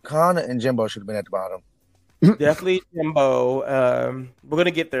 Kahana and Jimbo should have been at the bottom. Definitely Jimbo. We're gonna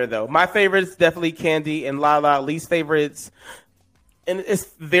get there though. My favorites definitely Candy and Lala. Least favorites, and it's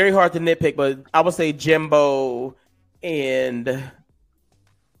very hard to nitpick, but I would say Jimbo and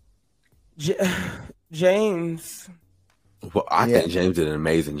James. Well, I think James did an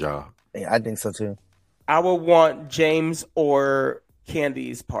amazing job. Yeah, I think so too. I would want James or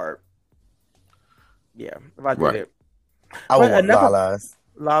Candy's part. Yeah, if I did it. I would want Lala's.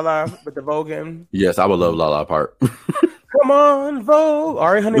 Lala with the Vogan. Yes, I would love Lala part. Come on, Vogue.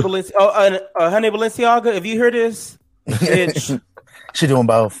 All right, Honey Balenciaga. Honey Balenciaga, if you hear this, bitch. She doing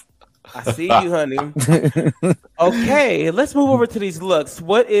both. I see you, honey. Okay, let's move over to these looks.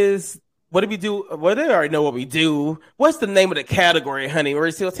 What do we do? Well, they already know what we do. What's the name of the category, honey?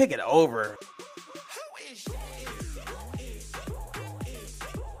 Mauricio, take it over.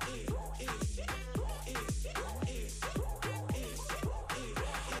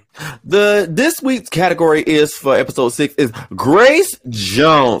 This week's category is for episode 6 is Grace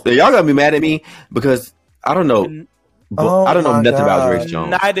Jones. And y'all gonna be mad at me because I don't know. I don't know nothing about Grace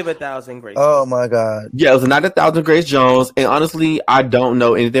Jones. 90,000 Grace. Oh my god. Yeah, it was a 90,000 Grace Jones, and honestly, I don't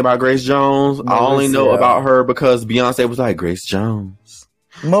know anything about Grace Jones. I only know about her because Beyonce was like Grace Jones.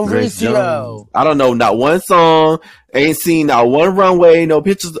 Grace Jones. I don't know not one song. Ain't seen not one runway, no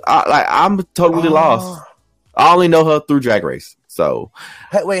pictures. I'm totally lost. I only know her through Drag Race. So,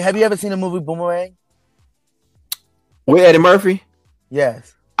 wait, have you ever seen the movie Boomerang? With Eddie Murphy?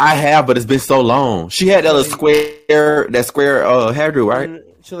 Yes. I have, but it's been so long. She had that square hairdo, right?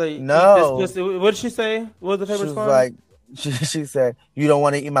 No. What did she say? What was the favorite song? Like, she said, "You don't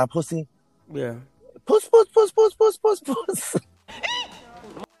want to eat my pussy." Yeah. Puss, puss, puss, puss, puss, puss, puss.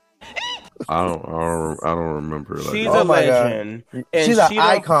 I don't remember. She's a legend. And she's an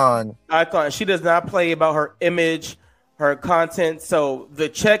icon. She does not play about her image, her content. So the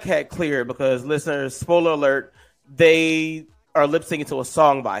check had cleared because listeners, spoiler alert, they are lip syncing to a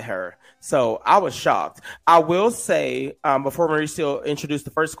song by her. So I was shocked. I will say, before Mauricio introduced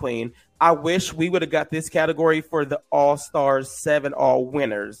the first queen, I wish we would have got this category for the All Stars 7 All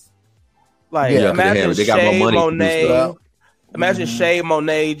Winners. Like, imagine Shay, Monet. Imagine Shay,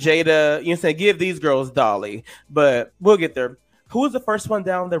 Monet, Jada. You know, saying give these girls Dolly, but we'll get there. Who was the first one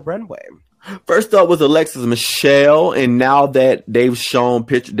down the runway? First up was Alexis Michelle, and now that they've shown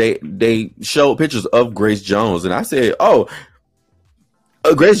they showed pictures of Grace Jones, and I said, "Oh,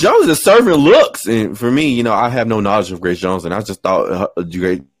 Grace Jones is serving looks." And for me, you know, I have no knowledge of Grace Jones, and I just thought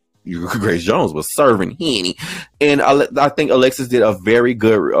Grace Jones was serving Henny, and I think Alexis did a very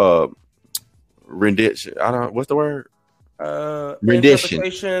good rendition. What's the word? Rendition.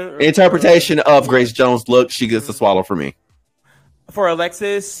 Interpretation of Grace Jones' look. She gets a swallow for me. For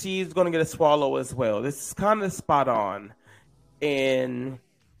Alexis, she's going to get a swallow as well. This is kind of spot on. And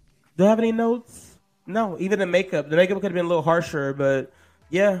do you have any notes? No, even the makeup. The makeup could have been a little harsher, but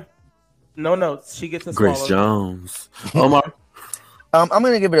yeah, no notes. She gets a Grace swallow. Jones. Omar? I'm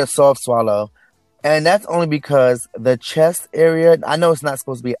going to give it a soft swallow. And that's only because the chest area, I know it's not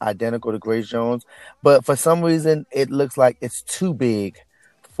supposed to be identical to Grace Jones, but for some reason, it looks like it's too big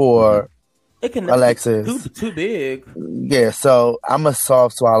for Alexis. Too big. Yeah, so I'm a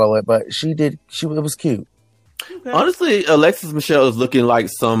soft swallow it, but it was cute. Okay. Honestly, Alexis Michelle is looking like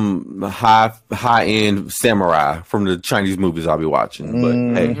some high end samurai from the Chinese movies I'll be watching. But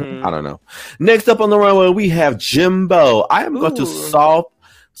hey, I don't know. Next up on the runway, we have Jimbo. I am going to soft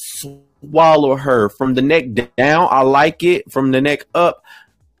swallow her from the neck down. I like it. From the neck up,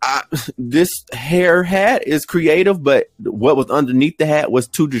 this hair hat is creative, but what was underneath the hat was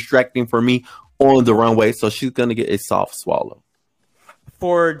too distracting for me on the runway. So she's going to get a soft swallow.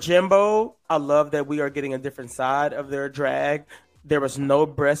 For Jimbo, I love that we are getting a different side of their drag. There was no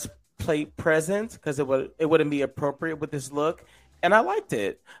breastplate present because it wouldn't be appropriate with this look. And I liked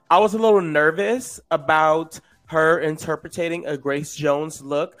it. I was a little nervous about her interpreting a Grace Jones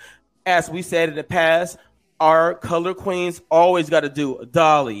look. As we said in the past, our color queens always got to do a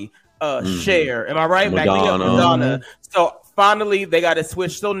Dolly, Cher. Am I right? Madonna. So finally, they got to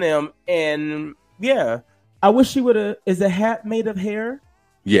switch on them. And yeah, I wish she would have. Is the hat made of hair?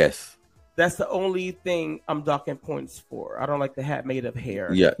 Yes. That's the only thing I'm docking points for. I don't like the hat made of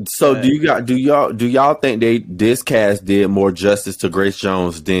hair. Yeah. So do y'all think this cast did more justice to Grace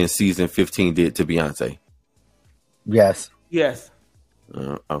Jones than season 15 did to Beyonce? Yes. Yes.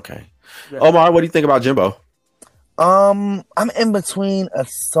 Okay. Yes. Omar, what do you think about Jimbo? I'm in between a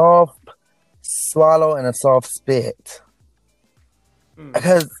soft swallow and a soft spit.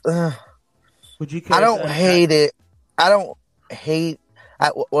 Because would you? I don't hate it. I don't hate.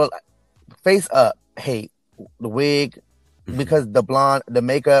 Face up, hate the wig because the blonde, the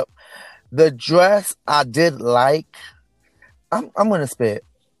makeup, the dress I did like. I'm gonna spit.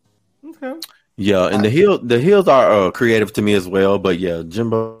 Okay. Yeah, and the heels are creative to me as well. But yeah,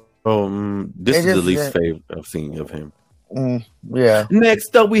 Jimbo, this is the least favorite I've seen of him. Yeah.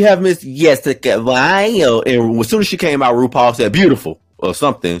 Next up, we have Miss Jessica Vile, and as soon as she came out, RuPaul said "beautiful" or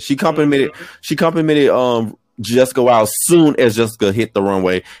something. She complimented. She complimented Jessica Wilde soon as Jessica hit the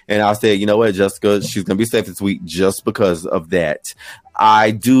runway, and I said, you know what, Jessica, she's gonna be safe this week just because of that. I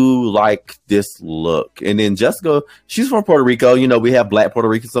do like this look, and then Jessica, she's from Puerto Rico. You know, we have black Puerto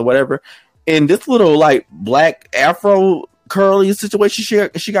Ricans or whatever, and this little like black Afro curly situation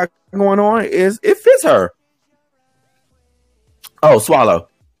she got going on it fits her. Oh, swallow.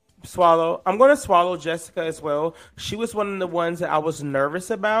 I'm going to swallow Jessica as well. She was one of the ones that I was nervous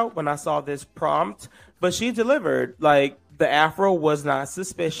about when I saw this prompt, but she delivered. Like, the afro was not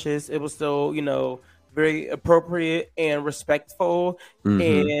suspicious. It was still, very appropriate and respectful,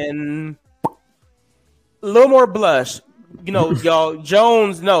 and a little more blush. Y'all,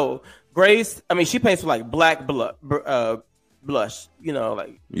 Jones, no. Grace, I mean, she paints with like black blush,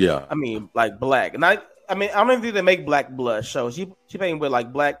 yeah. I mean, like black. And I don't even think they make black blush. So she painted with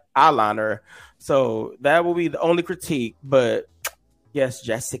like black eyeliner. So that will be the only critique. But yes,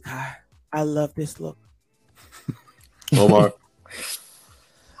 Jessica, I love this look. Omar.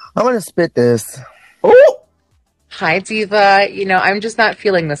 I'm going to spit this. Oh! Hi, Diva. I'm just not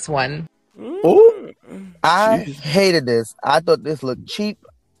feeling this one. Oh! I hated this. I thought this looked cheap.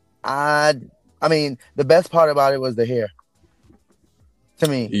 I mean, the best part about it was the hair. To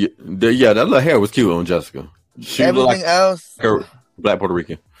me. Yeah, that little hair was cute on Jessica. She everything else. Black Puerto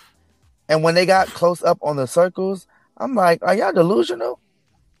Rican. And when they got close up on the circles, I'm like, are y'all delusional?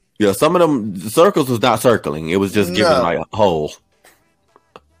 Yeah, some of them circles was not circling. It was just giving like a hole.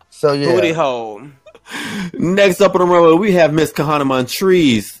 So yeah. Booty hole. Next up on the runway, we have Miss Kahana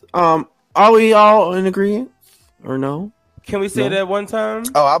Montrese. Are we all in agreement or no? Can we say that one time?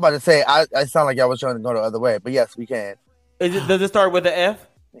 Oh, I'm about to say, I sound like y'all was trying to go the other way, but yes, we can. Does it start with the F?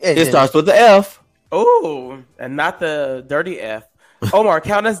 It starts with the F. Oh, and not the dirty F. Omar,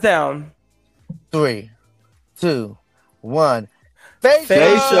 count us down. 3, 2, 1.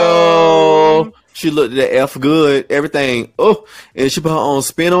 Facial. She looked at the F good. Everything. Oh, and she put her own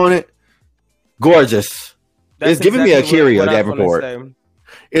spin on it. Gorgeous. It's giving me a Kyria Davenport.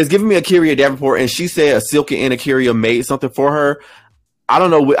 It's giving me a Kyria Davenport, and she said a Silky and a Kyria made something for her. I don't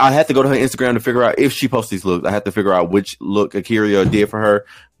know. I had to go to her Instagram to figure out if she posts these looks. I had to figure out which look Akira did for her.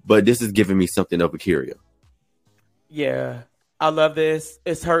 But this is giving me something of Akira. Yeah, I love this.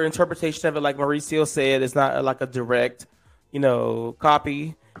 It's her interpretation of it. Like Mauricio said, it's not like a direct,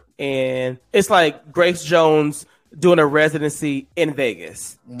 copy. And it's like Grace Jones doing a residency in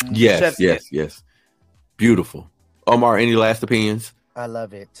Vegas. Yes, yes. Beautiful. Omar, any last opinions? I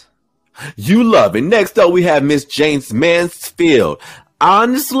love it. You love it. Next up, we have Miss James Mansfield.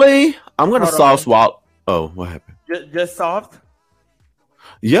 Honestly, I'm going to soft swallow. Oh, what happened? Just soft?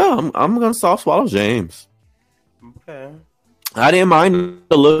 Yeah, I'm going to soft swallow James. Okay. I didn't mind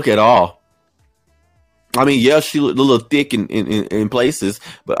the look at all. I mean, yeah, she looked a little thick in places,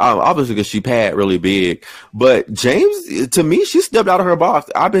 but obviously because she pad really big. But James, to me, she stepped out of her box.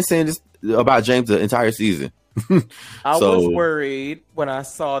 I've been saying this about James the entire season. I was worried when I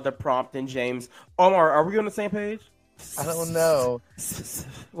saw the prompt in James. Omar, are we on the same page? I don't know.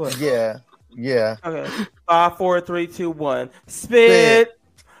 What? Yeah. Okay. 5, 4, 3, 2, 1. Spit.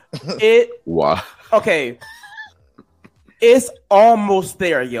 It. Wow. Okay. It's almost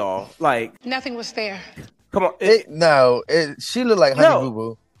there, y'all. Like nothing was there. Come on. She looked like Honey Boo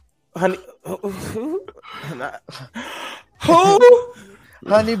Boo. Honey. Who?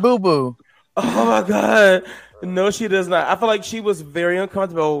 Honey Boo Boo. Oh my God. No, she does not. I feel like she was very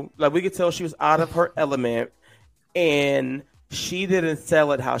uncomfortable. Like we could tell she was out of her element, and she didn't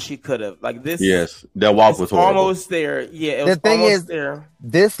sell it how she could have. Like this. Yes, that walk was horrible. Almost there. Yeah, the thing is,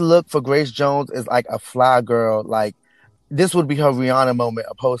 this look for Grace Jones is like a fly girl. Like this would be her Rihanna moment,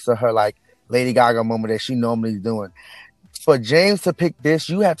 opposed to her like Lady Gaga moment that she normally is doing. For James to pick this,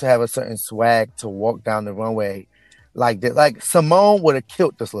 you have to have a certain swag to walk down the runway like this. Like Simone would have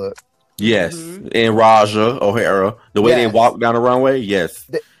killed this look. Yes, and Raja O'Hara, the way they walked down the runway, yes.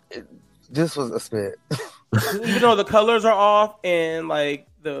 This was a spit. Even though the colors are off and like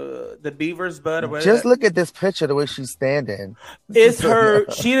the beaver's butt or whatever. Just look at this picture, the way she's standing. It's her.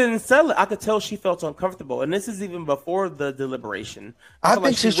 She didn't sell it. I could tell she felt uncomfortable, and this is even before the deliberation. I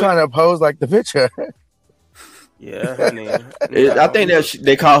think she's trying to pose like the picture. Yeah, honey. I think that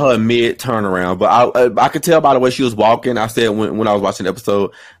they call her a mid turnaround, but I could tell by the way she was walking. I said when I was watching the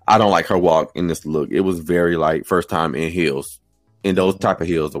episode, I don't like her walk in this look. It was very like first time in heels, in those type of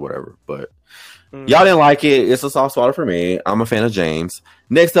heels or whatever. But y'all didn't like it. It's a soft swallow for me. I'm a fan of James.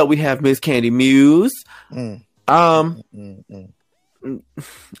 Next up, we have Miss Candy Muse. Honestly,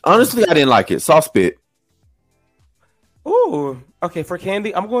 I didn't like it. Soft spit. Ooh, okay. For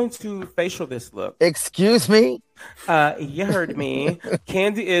Candy, I'm going to facial this look. Excuse me? You heard me.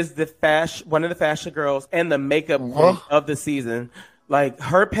 Candy is one of the fashion girls and the makeup queen of the season. Like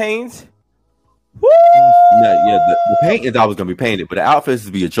her paint. Woo! The paint is always going to be painted, but the outfits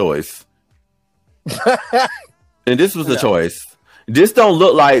would be a choice. And this was the choice. This don't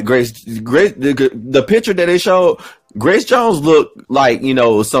look like Grace. The picture that they showed, Grace Jones looked like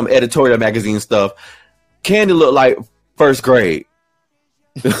some editorial magazine stuff. Candy looked like first grade.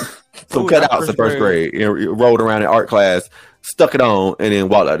 Some cutouts in first grade. Rolled around in art class, stuck it on, and then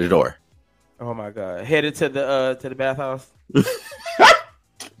walked out the door. Oh my God! Headed to the bathhouse.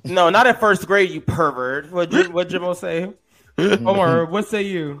 No, not at first grade, you pervert. What Jimmo say? Omar, what say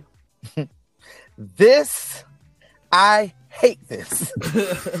you? I hate this.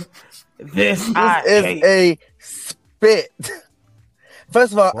 This is a spit.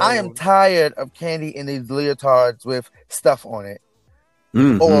 First of all, I am tired of Candy in these leotards with stuff on it,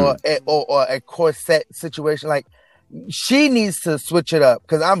 or a corset situation. Like she needs to switch it up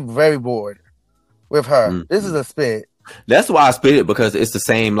because I'm very bored with her. This is a spit. That's why I spit it, because it's the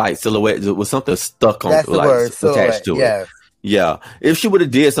same like silhouette with something stuck on. That's the word, attached to it. Yeah. If she would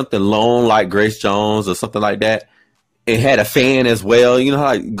have did something long like Grace Jones or something like that, and had a fan as well, you know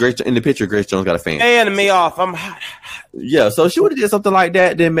how like in the picture Grace Jones got a fan. Fan me off. I'm hot. Yeah, so she would have did something like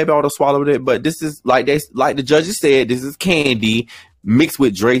that, then maybe I would have swallowed it. But this is like the judges said, this is Candy mixed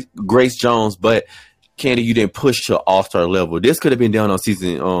with Grace Jones. But Candy, you didn't push to all-star level. This could have been done on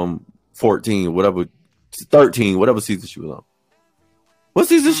season 14, whatever, 13, whatever season she was on. What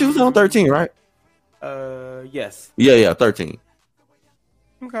season she was on? 13, right? Yes. Yeah, 13.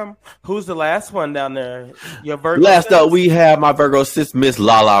 Okay. Who's the last one down there? Your Virgo. Last up, we have my Virgo sis, Miss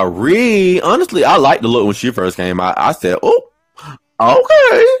Lala Ree. Honestly, I liked the look when she first came out. I said, "Oh,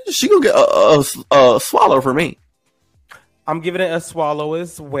 okay, she gonna get a swallow for me." I'm giving it a swallow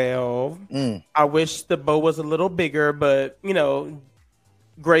as well. I wish the bow was a little bigger, but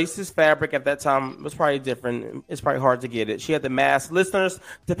Grace's fabric at that time was probably different. It's probably hard to get it. She had the mask. Listeners,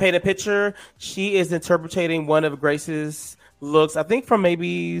 to paint a picture, she is interpreting one of Grace's looks, I think from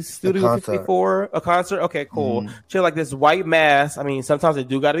maybe Studio 54, a concert. Okay, cool. She had like this white mask. I mean, sometimes they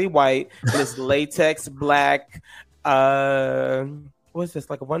do got to be white. This latex black. What's this,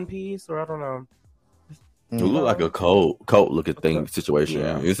 like a one piece, or I don't know. It looked like a coat looking thing situation.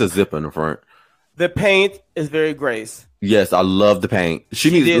 Yeah. It's a zip in the front. The paint is very Grace. Yes, I love the paint.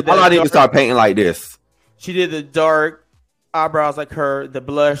 She needs to start painting like this. She did the dark eyebrows like her, the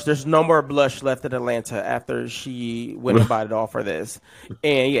blush. There's no more blush left in Atlanta after she went and bought it all for this.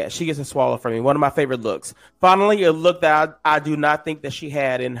 And yeah, she gets a swallow from me. One of my favorite looks. Finally, a look that I do not think that she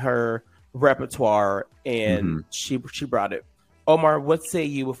had in her repertoire, and she brought it. Omar, what say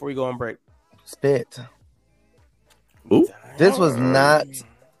you before we go on break? Spit. Ooh. This was not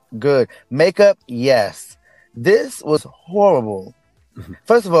good. Makeup, yes. This was horrible.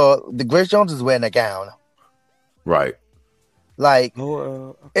 First of all, the Grace Jones is wearing a gown. Right. Like,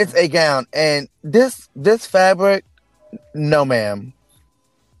 it's a gown. And this fabric, no, ma'am.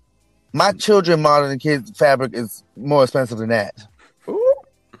 My children modeling kids' fabric is more expensive than that.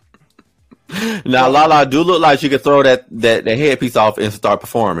 Now, Lala do look like she could throw that headpiece off and start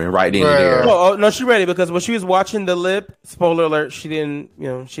performing right then and there. No, she ready, because when she was watching the lip, spoiler alert, she didn't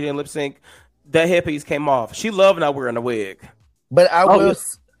lip sync. That headpiece came off. She loved not wearing a wig. But I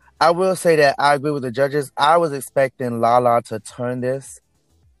will say that I agree with the judges. I was expecting Lala to turn this,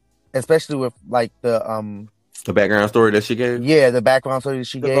 especially with like the background story that she gave. Yeah, the background story that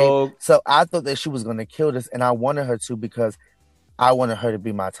she gave. So I thought that she was going to kill this, and I wanted her to because I wanted her to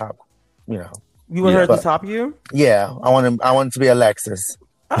be my top. You want her to top you? Yeah, I want to be Alexis.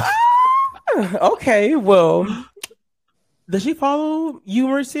 Okay, well, does she follow you,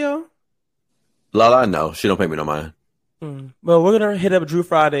 Mauricio? Lala, no, she don't pay me no mind. Well, we're gonna hit up Drew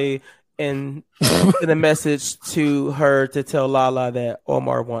Friday and send a message to her to tell Lala that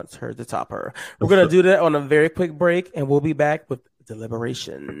Omar wants her to top her. We're gonna do that on a very quick break, and we'll be back with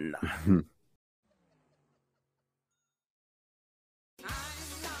deliberation.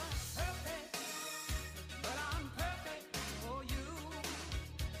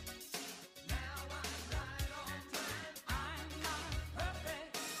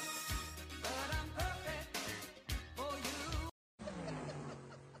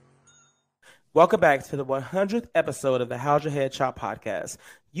 Welcome back to the 100th episode of the How's Your Head Chop podcast.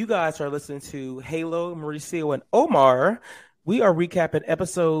 You guys are listening to Halo, Mauricio, and Omar. We are recapping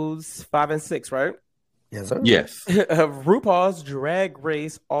episodes 5 and 6, right? Yes, sir. Yes. Of RuPaul's Drag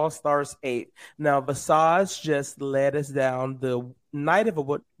Race All-Stars 8. Now, Visage just led us down the night of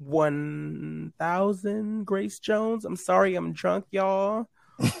 1,000 Grace Jones. I'm sorry, I'm drunk, y'all.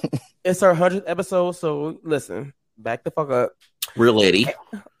 It's our 100th episode, so listen, back the fuck up. Real lady.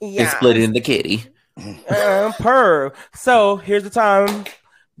 Yeah. And split it in the kitty. So here's the time.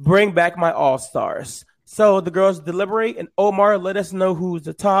 Bring back my all-stars. So the girls deliberate, and Omar, let us know who's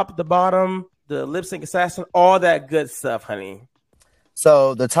the top, the bottom, the lip sync assassin, all that good stuff, honey.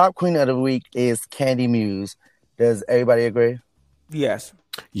 So the top queen of the week is Candy Muse. Does everybody agree? Yes.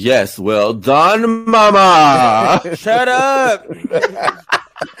 Yes. Well done, mama. Shut up.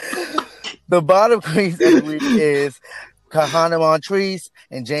 The bottom queens of the week is Kahana Montrese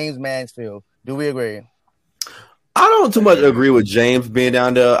and James Mansfield. Do we agree? I don't too much agree with James being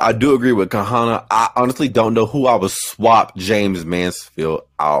down there. I do agree with Kahana. I honestly don't know who I would swap James Mansfield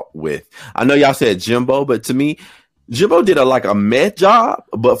out with. I know y'all said Jimbo, but to me, Jimbo did a meh job,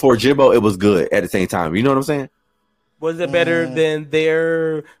 but for Jimbo, it was good at the same time. You know what I'm saying? Was it better than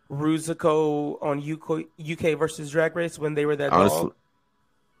their Rusical on UK versus Drag Race when they were that dog?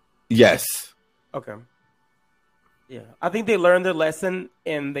 Yes. Okay. Yeah, I think they learned their lesson,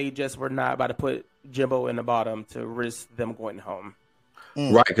 and they just were not about to put Jimbo in the bottom to risk them going home.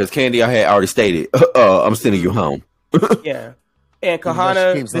 Right, because Candy, I had already stated, I'm sending you home. Yeah, and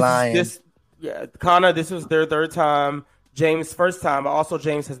Kahana, Kahana, this was their third time. James' first time, but also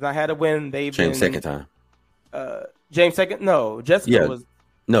James has not had a win. James' second time. James' second? No, Jessica was.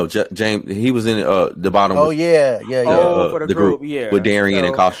 No, James. He was in the bottom. Oh yeah. For the group, yeah, with Darian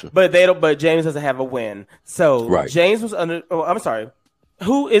and Kasha. But But James doesn't have a win. So right. James was under. Oh, I'm sorry.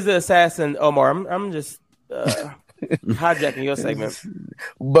 Who is the assassin, Omar? I'm just hijacking your segment.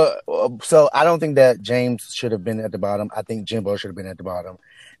 But so I don't think that James should have been at the bottom. I think Jimbo should have been at the bottom.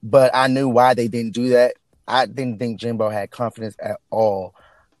 But I knew why they didn't do that. I didn't think Jimbo had confidence at all.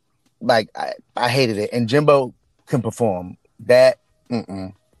 Like I hated it, and Jimbo can perform that.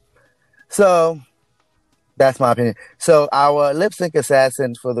 So that's my opinion. So our lip sync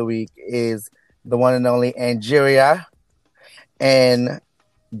assassin for the week is the one and only Angeria, and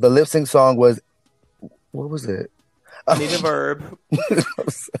the lip sync song was, what was it? Need a verb.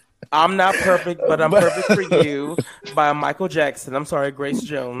 I'm not perfect, but I'm perfect for you by Michael Jackson. I'm sorry, Grace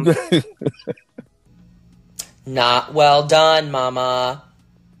Jones. Not well done, mama.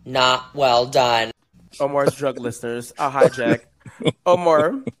 Not well done. Omar's drug listeners. I'll hijack.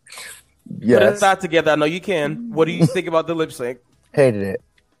 Omar, yes. Put us out together. I know you can. What do you think about the lip sync? Hated it.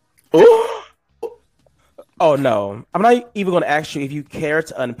 Oh no, I'm not even going to ask you if you care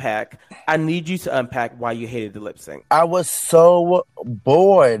to unpack. I need you to unpack why you hated the lip sync. I was so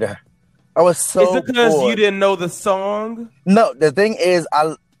bored. Is it because you didn't know the song? No, the thing is,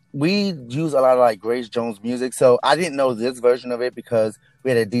 we use a lot of like Grace Jones music, so I didn't know this version of it because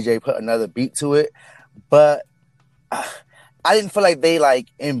we had a DJ put another beat to it. But I didn't feel like they like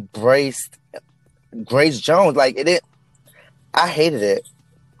embraced Grace Jones. Like it didn't. I hated it.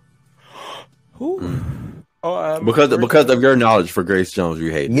 Who? Because of your knowledge for Grace Jones,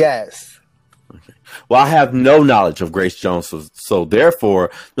 you hate it. Yes. Okay. Well, I have no knowledge of Grace Jones, so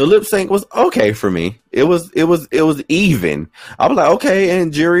therefore the lip sync was okay for me. It was even. I was like, okay,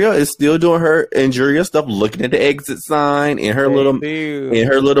 Angeria is still doing her Angeria stuff, looking at the exit sign in her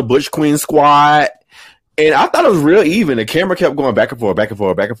little Butch Queen squad. And I thought it was real even. The camera kept going back and forth, back and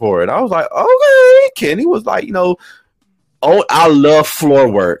forth, back and forth. And I was like, okay. Kenny was like, oh, I love floor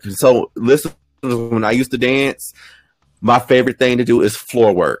work. So listen, when I used to dance, my favorite thing to do is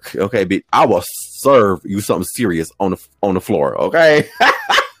floor work. Okay, but I will serve you something serious on the floor. Okay.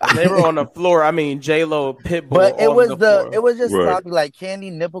 They were on the floor. I mean, J-Lo, Pitbull. But it was it was just sloppy. Like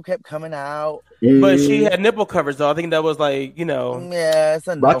Candy nipple kept coming out. But she had nipple covers though. I think that was like, Yeah, it's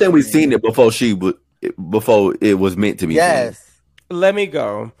but I think we seen it before before it was meant to be. Yes. Seen. Let me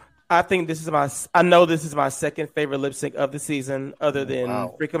go. I think I know this is my second favorite lip sync of the season, other than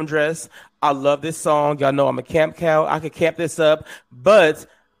Freakum Dress. I love this song. Y'all know I'm a camp cow. I could camp this up, but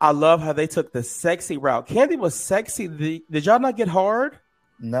I love how they took the sexy route. Candy was sexy. Did y'all not get hard?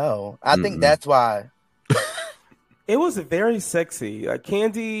 No, I think that's why. It was very sexy. Like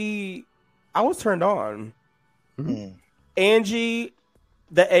Candy, I was turned on. Mm-hmm. Angie,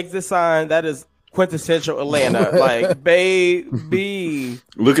 the exit sign, that is quintessential Atlanta. Like, baby.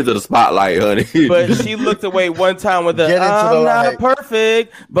 Look into the spotlight, honey. But she looked away one time with I'm not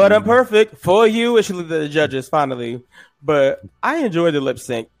perfect, but I'm perfect for you. And she looked at the judges finally. But I enjoyed the lip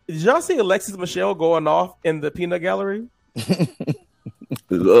sync. Did y'all see Alexis Michelle going off in the peanut gallery?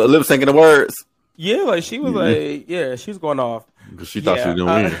 Lip syncing the words. Yeah, like she was she was going off. Because she thought she was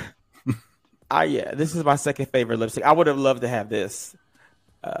going to win. This is my second favorite lip sync. I would have loved to have this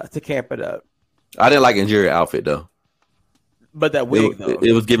to camp it up. I didn't like Angeria outfit though. But that wig though.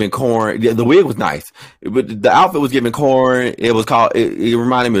 It was giving corn. The wig was nice. But the outfit was giving corn. It was called it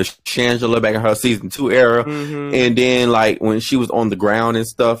reminded me of Shangela back in her season 2 era. Mm-hmm. And then like when she was on the ground and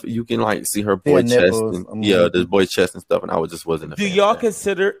stuff, you can like see her boy chest and, the boy chest and stuff, and I wasn't a fan. Do y'all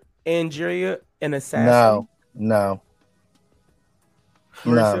consider Angeria an assassin? No.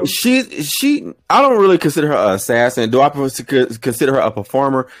 She I don't really consider her an assassin. Do I consider her a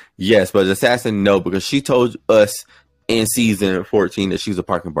performer? Yes, but assassin, no, because she told us in season 14 that she was a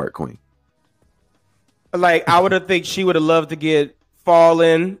parking park queen. Like I would have think she would have loved to get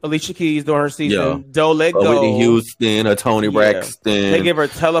Fallen, Alicia Keys during her season. Don't Let Go, Whitney Houston, a Tony Braxton. They give her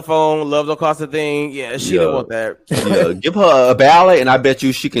telephone, Love Don't Cost a Thing. Yeah, she didn't want that. Yeah, give her a ballad, and I bet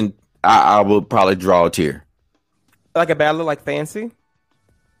you she can. I will probably draw a tear. Like a ballad, like Fancy.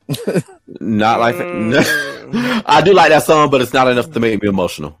 Not like I do like that song, but it's not enough to make me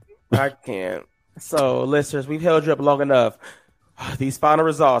emotional. I can't. So, listeners, we've held you up long enough. These final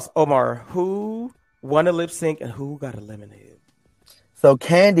results. Omar, who won the lip sync and who got eliminated? So,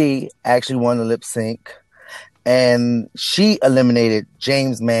 Candy actually won the lip sync, and she eliminated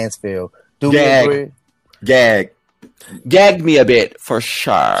James Mansfield. Do we agree? Gagged me a bit for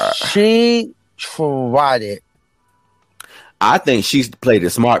sure. She tried it. I think she's played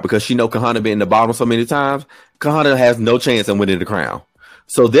it smart because she know Kahana been in the bottom so many times. Kahana has no chance in winning the crown.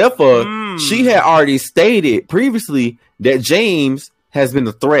 So therefore, she had already stated previously that James has been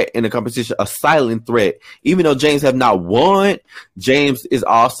a threat in the competition, a silent threat. Even though James have not won, James is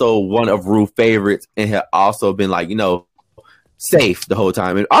also one of Ru's favorites and had also been like, safe the whole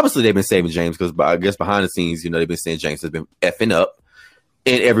time. And obviously they've been saving James because I guess behind the scenes, they've been saying James has been effing up.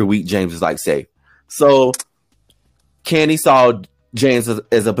 And every week James is like safe. So Candy saw James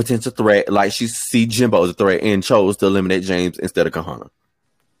as a potential threat, like she see Jimbo as a threat and chose to eliminate James instead of Kahana.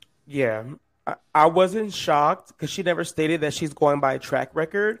 Yeah, I wasn't shocked because she never stated that she's going by a track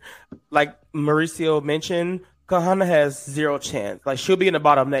record. Like Mauricio mentioned, Kahana has zero chance. Like she'll be in the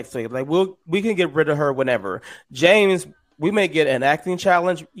bottom next week. Like we can get rid of her whenever. James, we may get an acting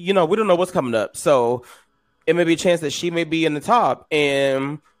challenge. We don't know what's coming up, so it may be a chance that she may be in the top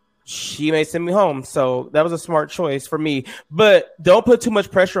and she may send me home. So that was a smart choice for me. But don't put too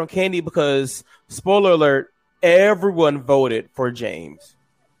much pressure on Candy because, spoiler alert, everyone voted for James.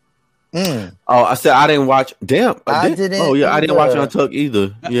 Oh, I said I didn't watch. Damn, I didn't. Oh yeah, I didn't watch it on Tuck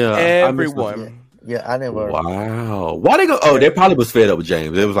either. Yeah, everyone. Yeah, I never. Wow. Why they go? Oh, they probably was fed up with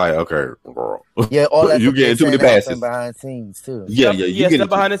James. It was like, okay, girl. Yeah, all that you getting too many passes behind the scenes too. Yeah, yeah. You stuff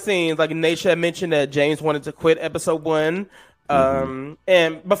behind the scenes. Like Nature had mentioned that James wanted to quit episode 1.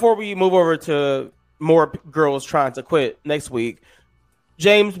 And before we move over to more girls trying to quit next week,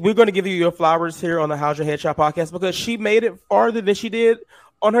 James, we're going to give you your flowers here on the How's Your Headshot podcast because she made it farther than she did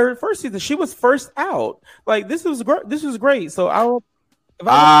on her first season. She was first out. Like this was great. This was great. So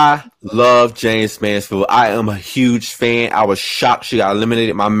I love James Mansfield. I am a huge fan. I was shocked she got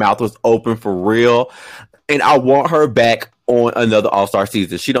eliminated. My mouth was open for real, and I want her back on another All-Star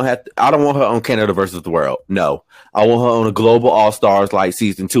season. She don't have. I don't want her on Canada versus the World. No, I want her on a Global All-Stars like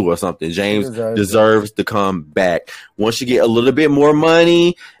season 2 or something. James deserves to come back once she get a little bit more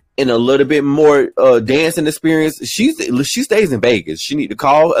money and a little bit more dancing experience. She stays in Vegas. She need to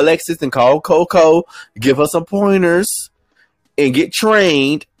call Alexis and call Coco, give her some pointers, and get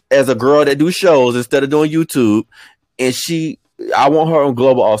trained as a girl that do shows instead of doing YouTube. And I want her on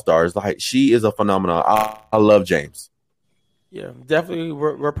Global All-Stars. Like, she is a phenomenon. I love James. Yeah, definitely.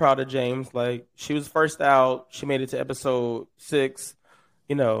 We're proud of James. Like, she was first out. She made it to episode 6.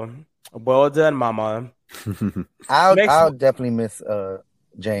 You know, well done, mama. I'll definitely miss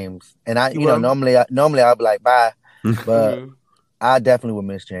James. And normally I'll be like, bye. But I definitely would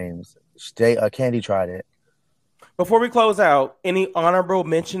miss James. Candy tried it. Before we close out, any honorable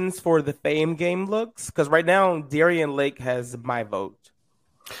mentions for the Fame game looks? Because right now, Darian Lake has my vote.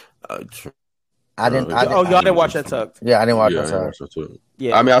 I didn't. Y'all didn't watch that Tucked? Yeah, I didn't watch that Tucked.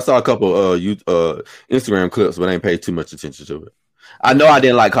 Yeah, I mean, I saw a couple Instagram clips, but I ain't paid too much attention to it. I know I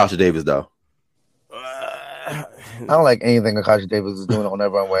didn't like Kasha Davis though. I don't like anything that Kasha Davis is doing on that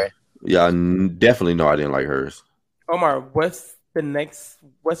runway. Yeah, I definitely know I didn't like hers. Omar, what's next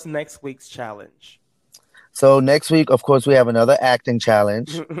week's challenge? So next week, of course, we have another acting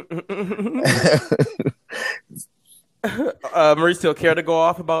challenge. Mauricio, care to go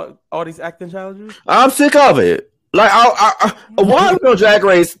off about all these acting challenges? I'm sick of it. Like, why are we on Drag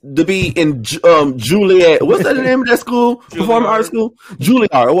Race to be in Juilliard? What's the name of that school? Performing arts school?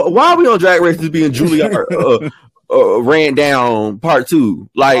 Juilliard. Why are we on Drag Race to be in Juilliard? Ran down part 2.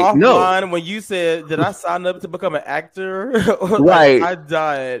 Like, offline, no. When you said, did I sign up to become an actor? Right. I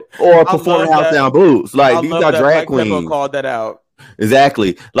died. Or performing house down boots. Like, these are drag queens. Pepper called that out.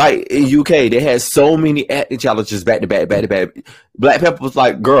 Exactly. Like in UK, they had so many acting challenges back to back. Black Pepper was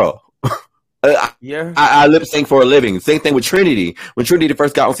like, girl, I lip sync for a living. Same thing with Trinity. When Trinity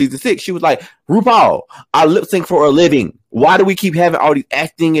first got on season 6, she was like, RuPaul, I lip sync for a living. Why do we keep having all these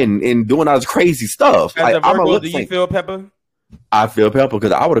acting and doing all this crazy stuff? As like, a Virgo, do you feel Pepper? I feel Pepper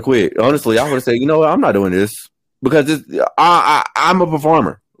because I would have quit. Honestly, I would have said, you know what, I'm not doing this because I'm a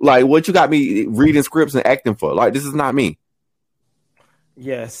performer. Like, what you got me reading scripts and acting for? Like, this is not me.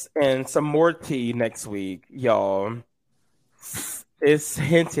 Yes, and some more tea next week, y'all. It's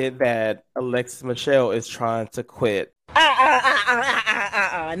hinted that Alexis Michelle is trying to quit. No.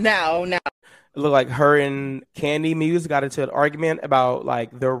 It looked like her and Candy Muse got into an argument about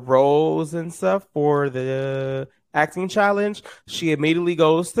like their roles and stuff for the acting challenge. She immediately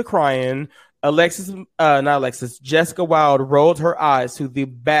goes to crying. Jessica Wilde rolled her eyes to the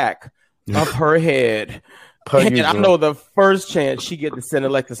back of her head. And I know the first chance she get to send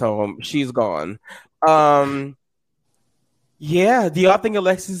Alexis home, she's gone. Yeah, do y'all think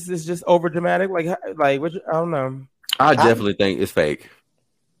Alexis is just over dramatic? Like I don't know. I definitely think it's fake.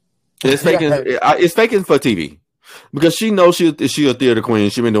 It's faking. It's faking for TV because she knows she's a theater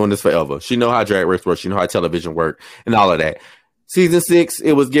queen. She's been doing this forever. She know how Drag Race works. She know how television works and all of that. Season 6,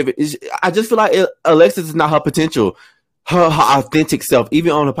 it was given. I just feel like Alexis is not her potential. Her authentic self.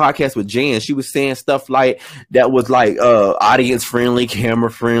 Even on the podcast with Jan, she was saying stuff like that was like audience friendly, camera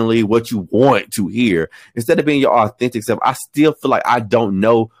friendly, what you want to hear instead of being your authentic self. I still feel like I don't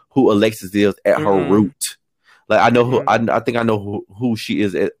know who Alexis is at her root. Like I know who I think I know who she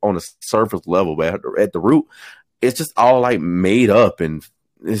is on a surface level, but at the root, it's just all like made up and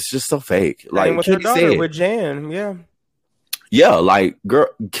it's just so fake. Like with her daughter, with Jan, yeah, like girl,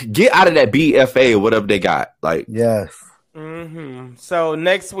 get out of that BFA or whatever they got. Like yes. Mm-hmm. So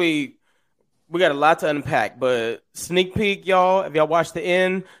next week we got a lot to unpack, but sneak peek, y'all. If y'all watched the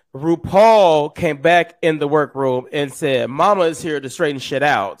end, RuPaul came back in the workroom and said, "Mama is here to straighten shit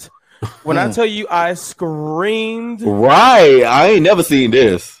out." When I tell you, I screamed. Right, I ain't never seen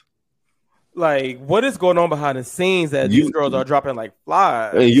this. Like, what is going on behind the scenes that these girls are dropping like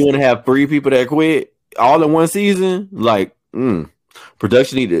flies? And you want to have 3 people that quit all in one season? Like,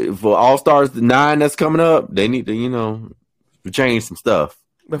 production need for All Stars 9 that's coming up. They need to, change some stuff.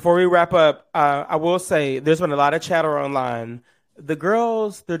 Before we wrap up, I will say there's been a lot of chatter online the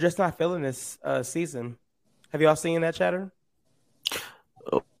girls, they're just not feeling this season. Have y'all seen that chatter?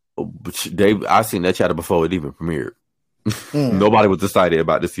 I seen that chatter before it even premiered. Nobody was excited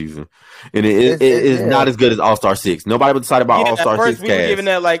about the season, and it's not as good as All-Star 6. Nobody was excited about All-Star 6. At first, we were giving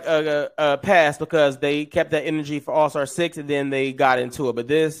that like a pass because they kept that energy for All-Star 6, and then they got into it. But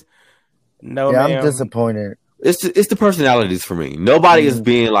this, I'm disappointed. It's the personalities for me. Nobody is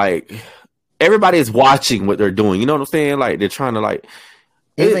being like. Everybody is watching what they're doing. You know what I'm saying? Like they're trying to like.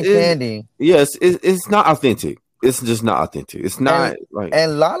 Even Candy. Yes, it's not authentic. It's just not authentic. It's not like.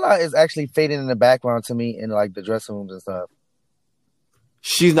 And Lala is actually fading in the background to me in like the dressing rooms and stuff.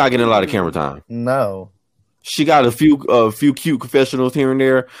 She's not getting a lot of camera time. No. She got a few cute confessionals here and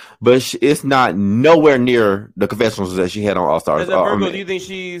there, but it's not nowhere near the confessionals that she had on All Stars. Do you think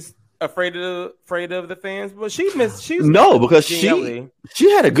she's afraid of the fans? But she no, because she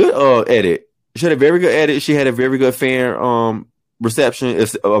had a good edit. She had a very good edit. She had a very good fan reception,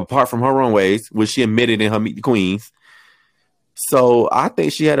 apart from her runways, which she admitted in her Meet the Queens. So I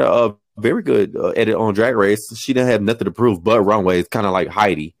think she had a very good edit on Drag Race. She didn't have nothing to prove but runways, kind of like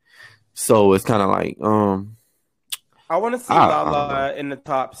Heidi. So it's kind of like I want to see Lala in the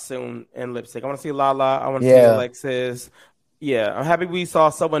top soon in lip sync. I want to see Lala. I want to see Alexis. Yeah, I'm happy we saw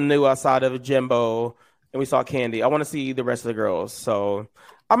someone new outside of Jimbo, and we saw Candy. I want to see the rest of the girls. So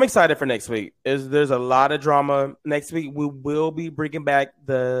I'm excited for next week. There's a lot of drama next week. We will be bringing back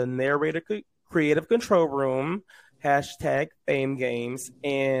the narrator creative control room, #Fame Games,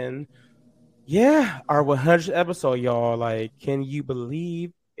 and our 100th episode, y'all. Like, can you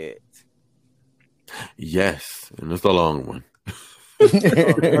believe it? Yes, and it's a long one.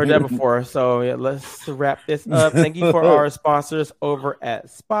 Heard that before. So let's wrap this up. Thank you for our sponsors over at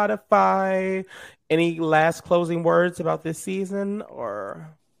Spotify. Any last closing words about this season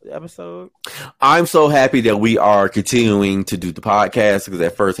or the episode? I'm so happy that we are continuing to do the podcast because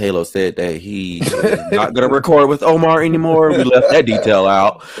at first Halo said that he is not going to record with Omar anymore. We left that detail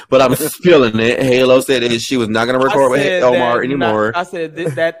out, but I'm feeling it. Halo said that she was not going to record with Omar anymore. I said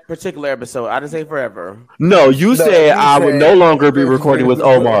that particular episode. I didn't say forever. No, you said I would no longer be recording with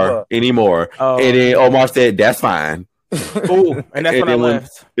Omar anymore. And then Omar said, that's fine. Ooh, and that's when I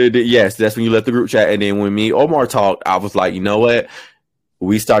left. Yes, that's when you left the group chat. And then when me and Omar talked, I was like, you know what?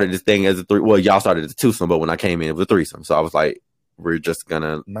 We started this thing as a three. Well, y'all started as a twosome, but when I came in, it was a threesome. So I was like, we're just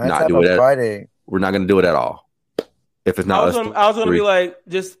gonna not do it. Friday. We're not gonna do it at all. If it's not, I was gonna be like,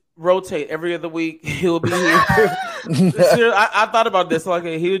 just rotate every other week. He'll be here. I thought about this. Like,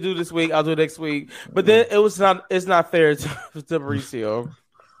 okay, he'll do this week. I'll do next week. But then it's not fair to Mauricio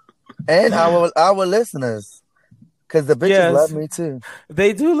and our listeners. Because the bitches love me too.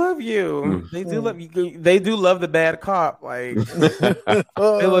 They do love you. They do love you. They do love the bad cop. Like they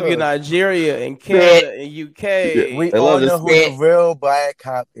love you in Nigeria and Canada and UK. We all know who the real bad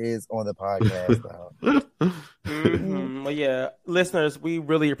cop is on the podcast now. Well, yeah, listeners, we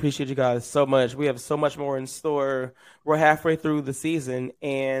really appreciate you guys so much. We have so much more in store. We're halfway through the season,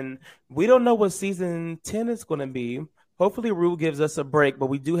 and we don't know what season 10 is going to be. Hopefully, Ru gives us a break, but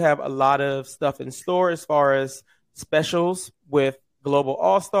we do have a lot of stuff in store as far as specials with Global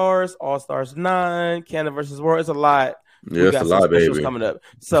All-Stars, All-Stars 9, Canada versus World. It's a lot. Yeah, it's a lot, baby. Coming up.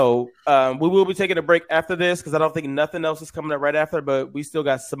 So we will be taking a break after this because I don't think nothing else is coming up right after, but we still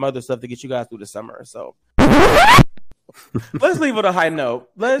got some other stuff to get you guys through the summer. So let's leave it a high note.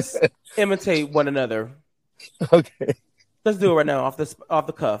 Let's imitate one another. Okay. Let's do it right now off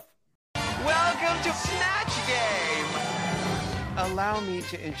the cuff. Welcome to Snatch Game. Allow me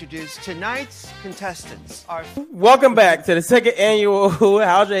to introduce tonight's contestants. Welcome back to the second annual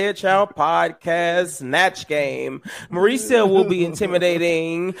How's Your Head Child podcast Snatch Game. Mauricio will be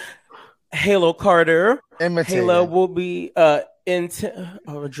intimidating Halo Carter. Halo will be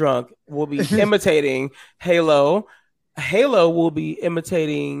drunk. Will be imitating Halo. Halo will be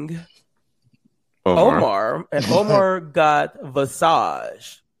imitating Omar. And Omar got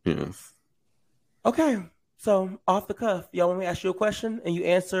Visage. Yes. Okay. So, off the cuff, y'all want me to ask you a question and you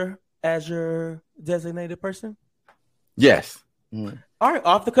answer as your designated person? Yes. All right,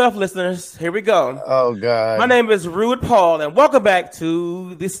 off the cuff, listeners. Here we go. Oh, God. My name is RuPaul, and welcome back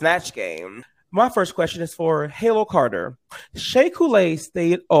to the Snatch Game. My first question is for Halo Carter. Shea Coulee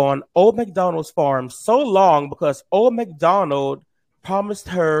stayed on Old McDonald's farm so long because Old McDonald promised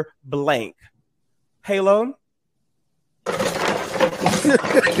her blank. Halo?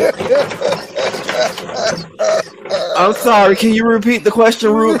 I'm sorry. Can you repeat the question,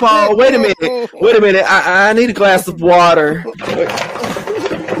 RuPaul? Wait a minute. I need a glass of water.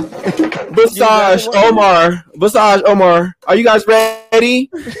 Visage Omar. Are you guys ready?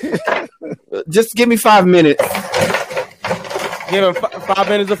 Just give me 5 minutes. Give him 5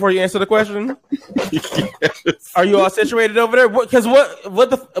 minutes before you answer the question. Yes. Are you all situated over there? Because what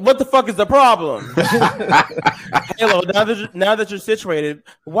the fuck is the problem? Halo, now that you're situated,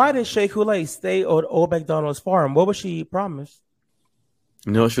 why did Shea Coulee stay on Old McDonald's farm? What was she promised?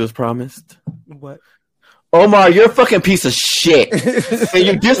 You know what she was promised? What? Omar, you're a fucking piece of shit. And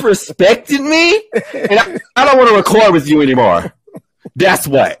you disrespected me? And I don't want to record with you anymore. That's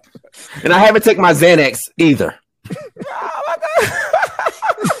what. And I haven't taken my Xanax either. Oh my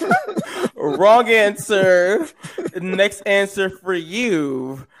God. Wrong answer. Next answer for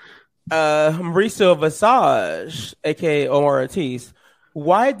you. Mauricio Visage, aka Omar Ortiz.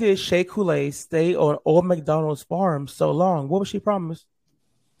 Why did Shea Coulee stay on Old McDonald's farm so long? What was she promised?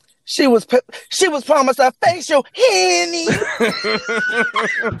 She was promised a facial Henny.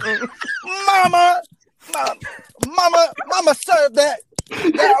 Mama, serve that.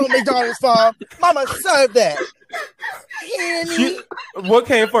 That on McDonald's farm. Mama, serve that. Henny. What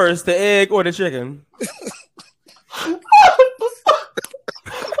came first, the egg or the chicken?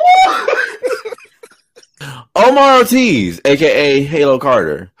 Omar Ortiz, aka Halo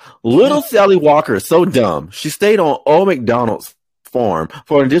Carter. Little Sally Walker is so dumb. She stayed on Old McDonald's farm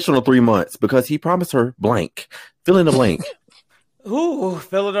for an additional 3 months because he promised her blank. Fill in the blank. Ooh,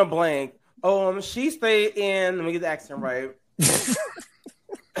 fill in the blank. She stayed in. Let me get the accent right.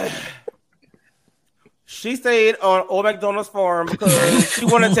 She stayed on Old McDonald's farm because she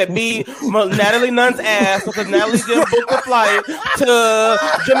wanted to beat Natalie Nunn's ass because Natalie didn't book a flight to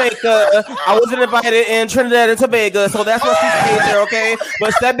Jamaica. I wasn't invited in Trinidad and Tobago, so that's why she stayed there, okay?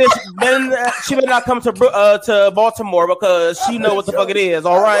 But that bitch, she better not come to Baltimore because she know what the fuck it is,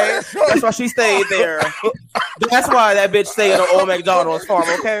 all right? That's why she stayed there. That's why that bitch stayed on Old McDonald's farm,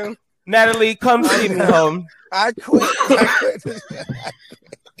 okay? Natalie, come see me home. I quit.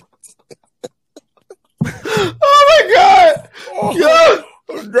 Oh my God!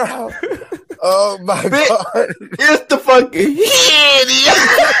 No. Oh my God! It's the fucking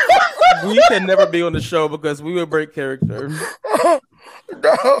We can never be on the show because we would break character.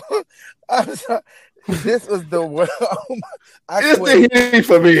 No, I'm sorry. This was the world. It's the Henny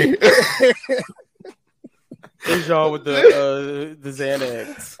for me. It's y'all with the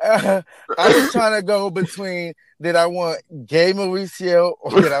Xanax. I was trying to go between did I want Gay Mauricio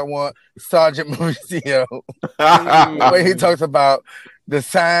or did I want Sergeant Mauricio? When he talks about the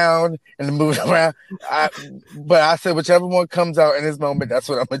sound and the moving around. But I said whichever one comes out in this moment, that's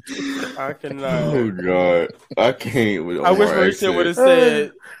what I'm gonna do. I cannot. Oh God, I can't. I wish Mauricio would have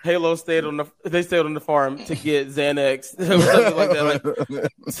said Halo stayed on the farm to get Xanax or something like that,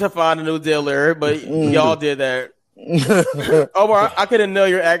 like, to find a new dealer. But y'all did that. Omar, I couldn't know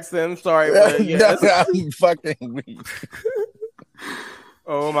your accent. I'm sorry, but yeah, I'm fucking weak.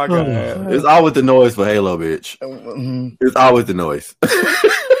 Oh my God, it's always the noise for Halo, bitch. It's always the noise.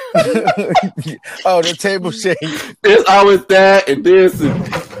 Oh, the table shake. It's always that and this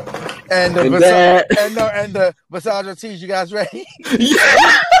and the Visage Ortiz. You guys ready?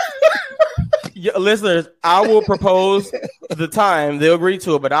 Yeah, listeners, I will propose the time. They'll agree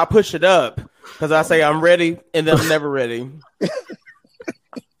to it, but I'll push it up because I say I'm ready and then I'm never ready.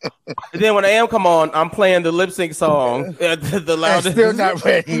 And then when I am come on, I'm playing the lip sync song. The loudest. Still not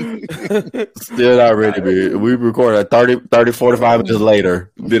ready. Still not ready, bitch. We recorded 30, 45 minutes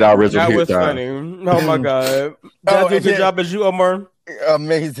later. Did our original That hit was time. funny. Oh my God. Did I do a good job as you, Omar?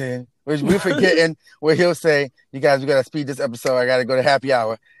 Amazing. We're forgetting where he'll say, "You guys, we gotta speed this episode. I gotta go to happy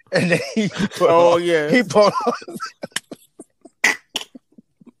hour." And then he paused.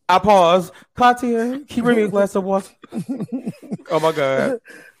 I pause. Katia, can you bring me a glass of water? Oh my God.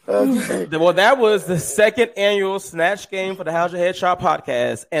 Okay. Well, that was the second annual Snatch game for the How's Your Headshot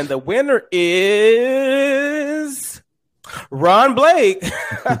podcast. And the winner is Ron Blake.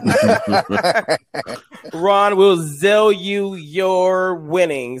 Ron will zell you your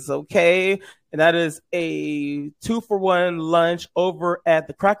winnings, okay? And that is a 2-for-1 lunch over at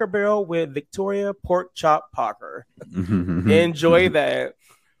the Cracker Barrel with Victoria Pork Chop Parker. Enjoy that.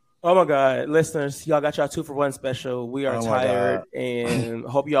 Oh my God, listeners, y'all got y'all 2-for-1 special. We are tired and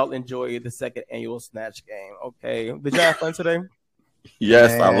hope y'all enjoy the second annual Snatch game. Okay. Did y'all have fun today?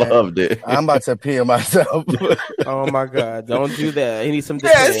 Yes, man, I loved it. I'm about to pee myself. Oh my God, don't do that. He needs some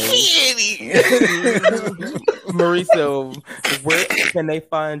Mauricio, where can they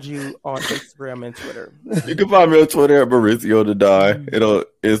find you on Instagram and Twitter? You can find me on Twitter at Mauricio to die and on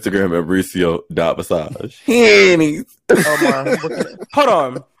Instagram at Mauricio.massage. Hold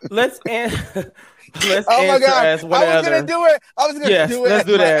on. Let's answer as one I was another. gonna do it. Let's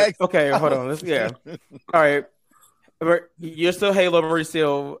do that. Okay, hold on. All right. You're still Halo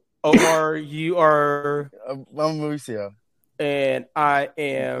Mauricio. Omar, you are. I'm Mauricio. And I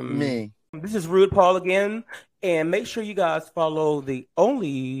am me. This is RuPaul again. And make sure you guys follow the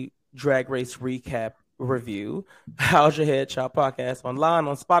only Drag Race recap review, How's Your Head Child podcast online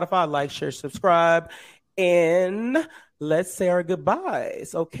on Spotify. Like, share, subscribe. And let's say our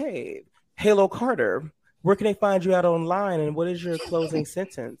goodbyes. Okay. Halo Carter, where can they find you out online? And what is your closing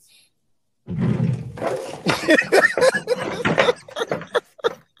sentence?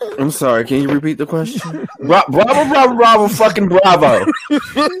 I'm sorry. Can you repeat the question? Bravo, fucking bravo.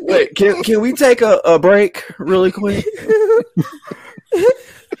 Wait, can we take a break really quick?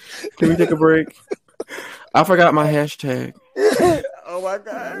 Can we take a break? I forgot my hashtag. Oh my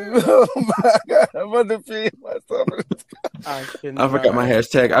god! I'm about to feed myself. I forgot my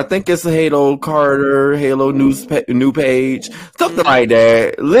hashtag. I think it's a Halo Carter, Halo new page, something like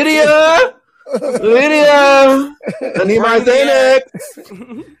that. Lydia, I need my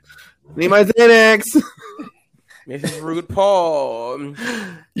Xanax. This is RuPaul.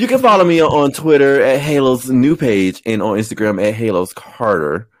 You can follow me on Twitter at Halo's new page and on Instagram at Halo's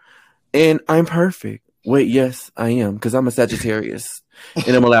Carter. And I'm perfect. Wait, yes, I am, because I'm a Sagittarius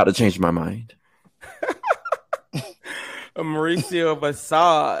and I'm allowed to change my mind. Mauricio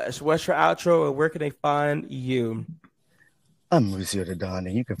Visage, what's your outro and where can they find you? I'm Mauricio the Don,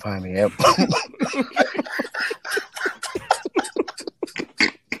 and you can find me at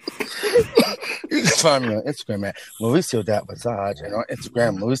you can find me on Instagram at Mauricio.Visage and on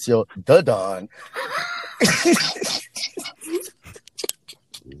Instagram Mauricio the Don.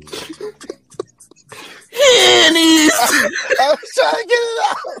 I was trying to get it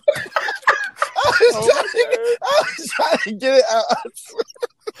out. I was trying to get it out.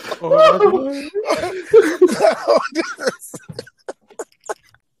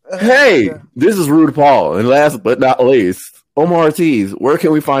 Hey, this is RuPaul, and last but not least, Omar Ortiz. Where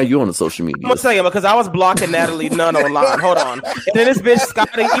can we find you on the social media? I'm gonna tell you because I was blocking Natalie Nunn online. Hold on, and then this bitch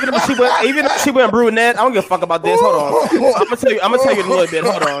Scotty. Even if she went brunette, I don't give a fuck about this. Hold on, I'm gonna tell you in a little bit.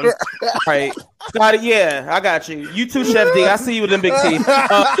 Hold on. All right, Scotty. Yeah, I got you. You too, Chef D. I see you with them big teeth.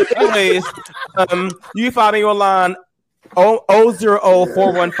 Anyways, you can find me online.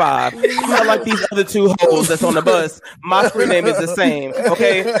 00415. Not like these other two hoes that's on the bus. My screen name is the same.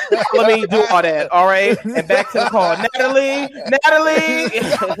 Okay, let me do all that. All right, and back to the call. Natalie.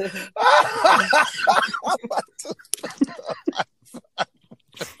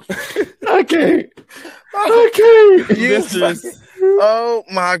 Okay. Oh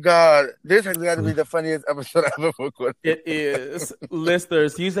my god, this has got to be the funniest episode I've ever recorded. It is.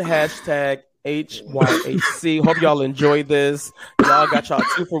 Listeners, use the hashtag HYHC. Hope y'all enjoyed this. Y'all got y'all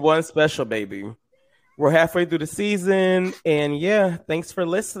 2-for-1 special, baby. We're halfway through the season, and yeah, thanks for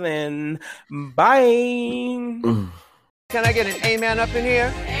listening. Bye. Can I get an amen up in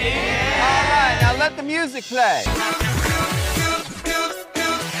here? Yeah. All right, now let the music play.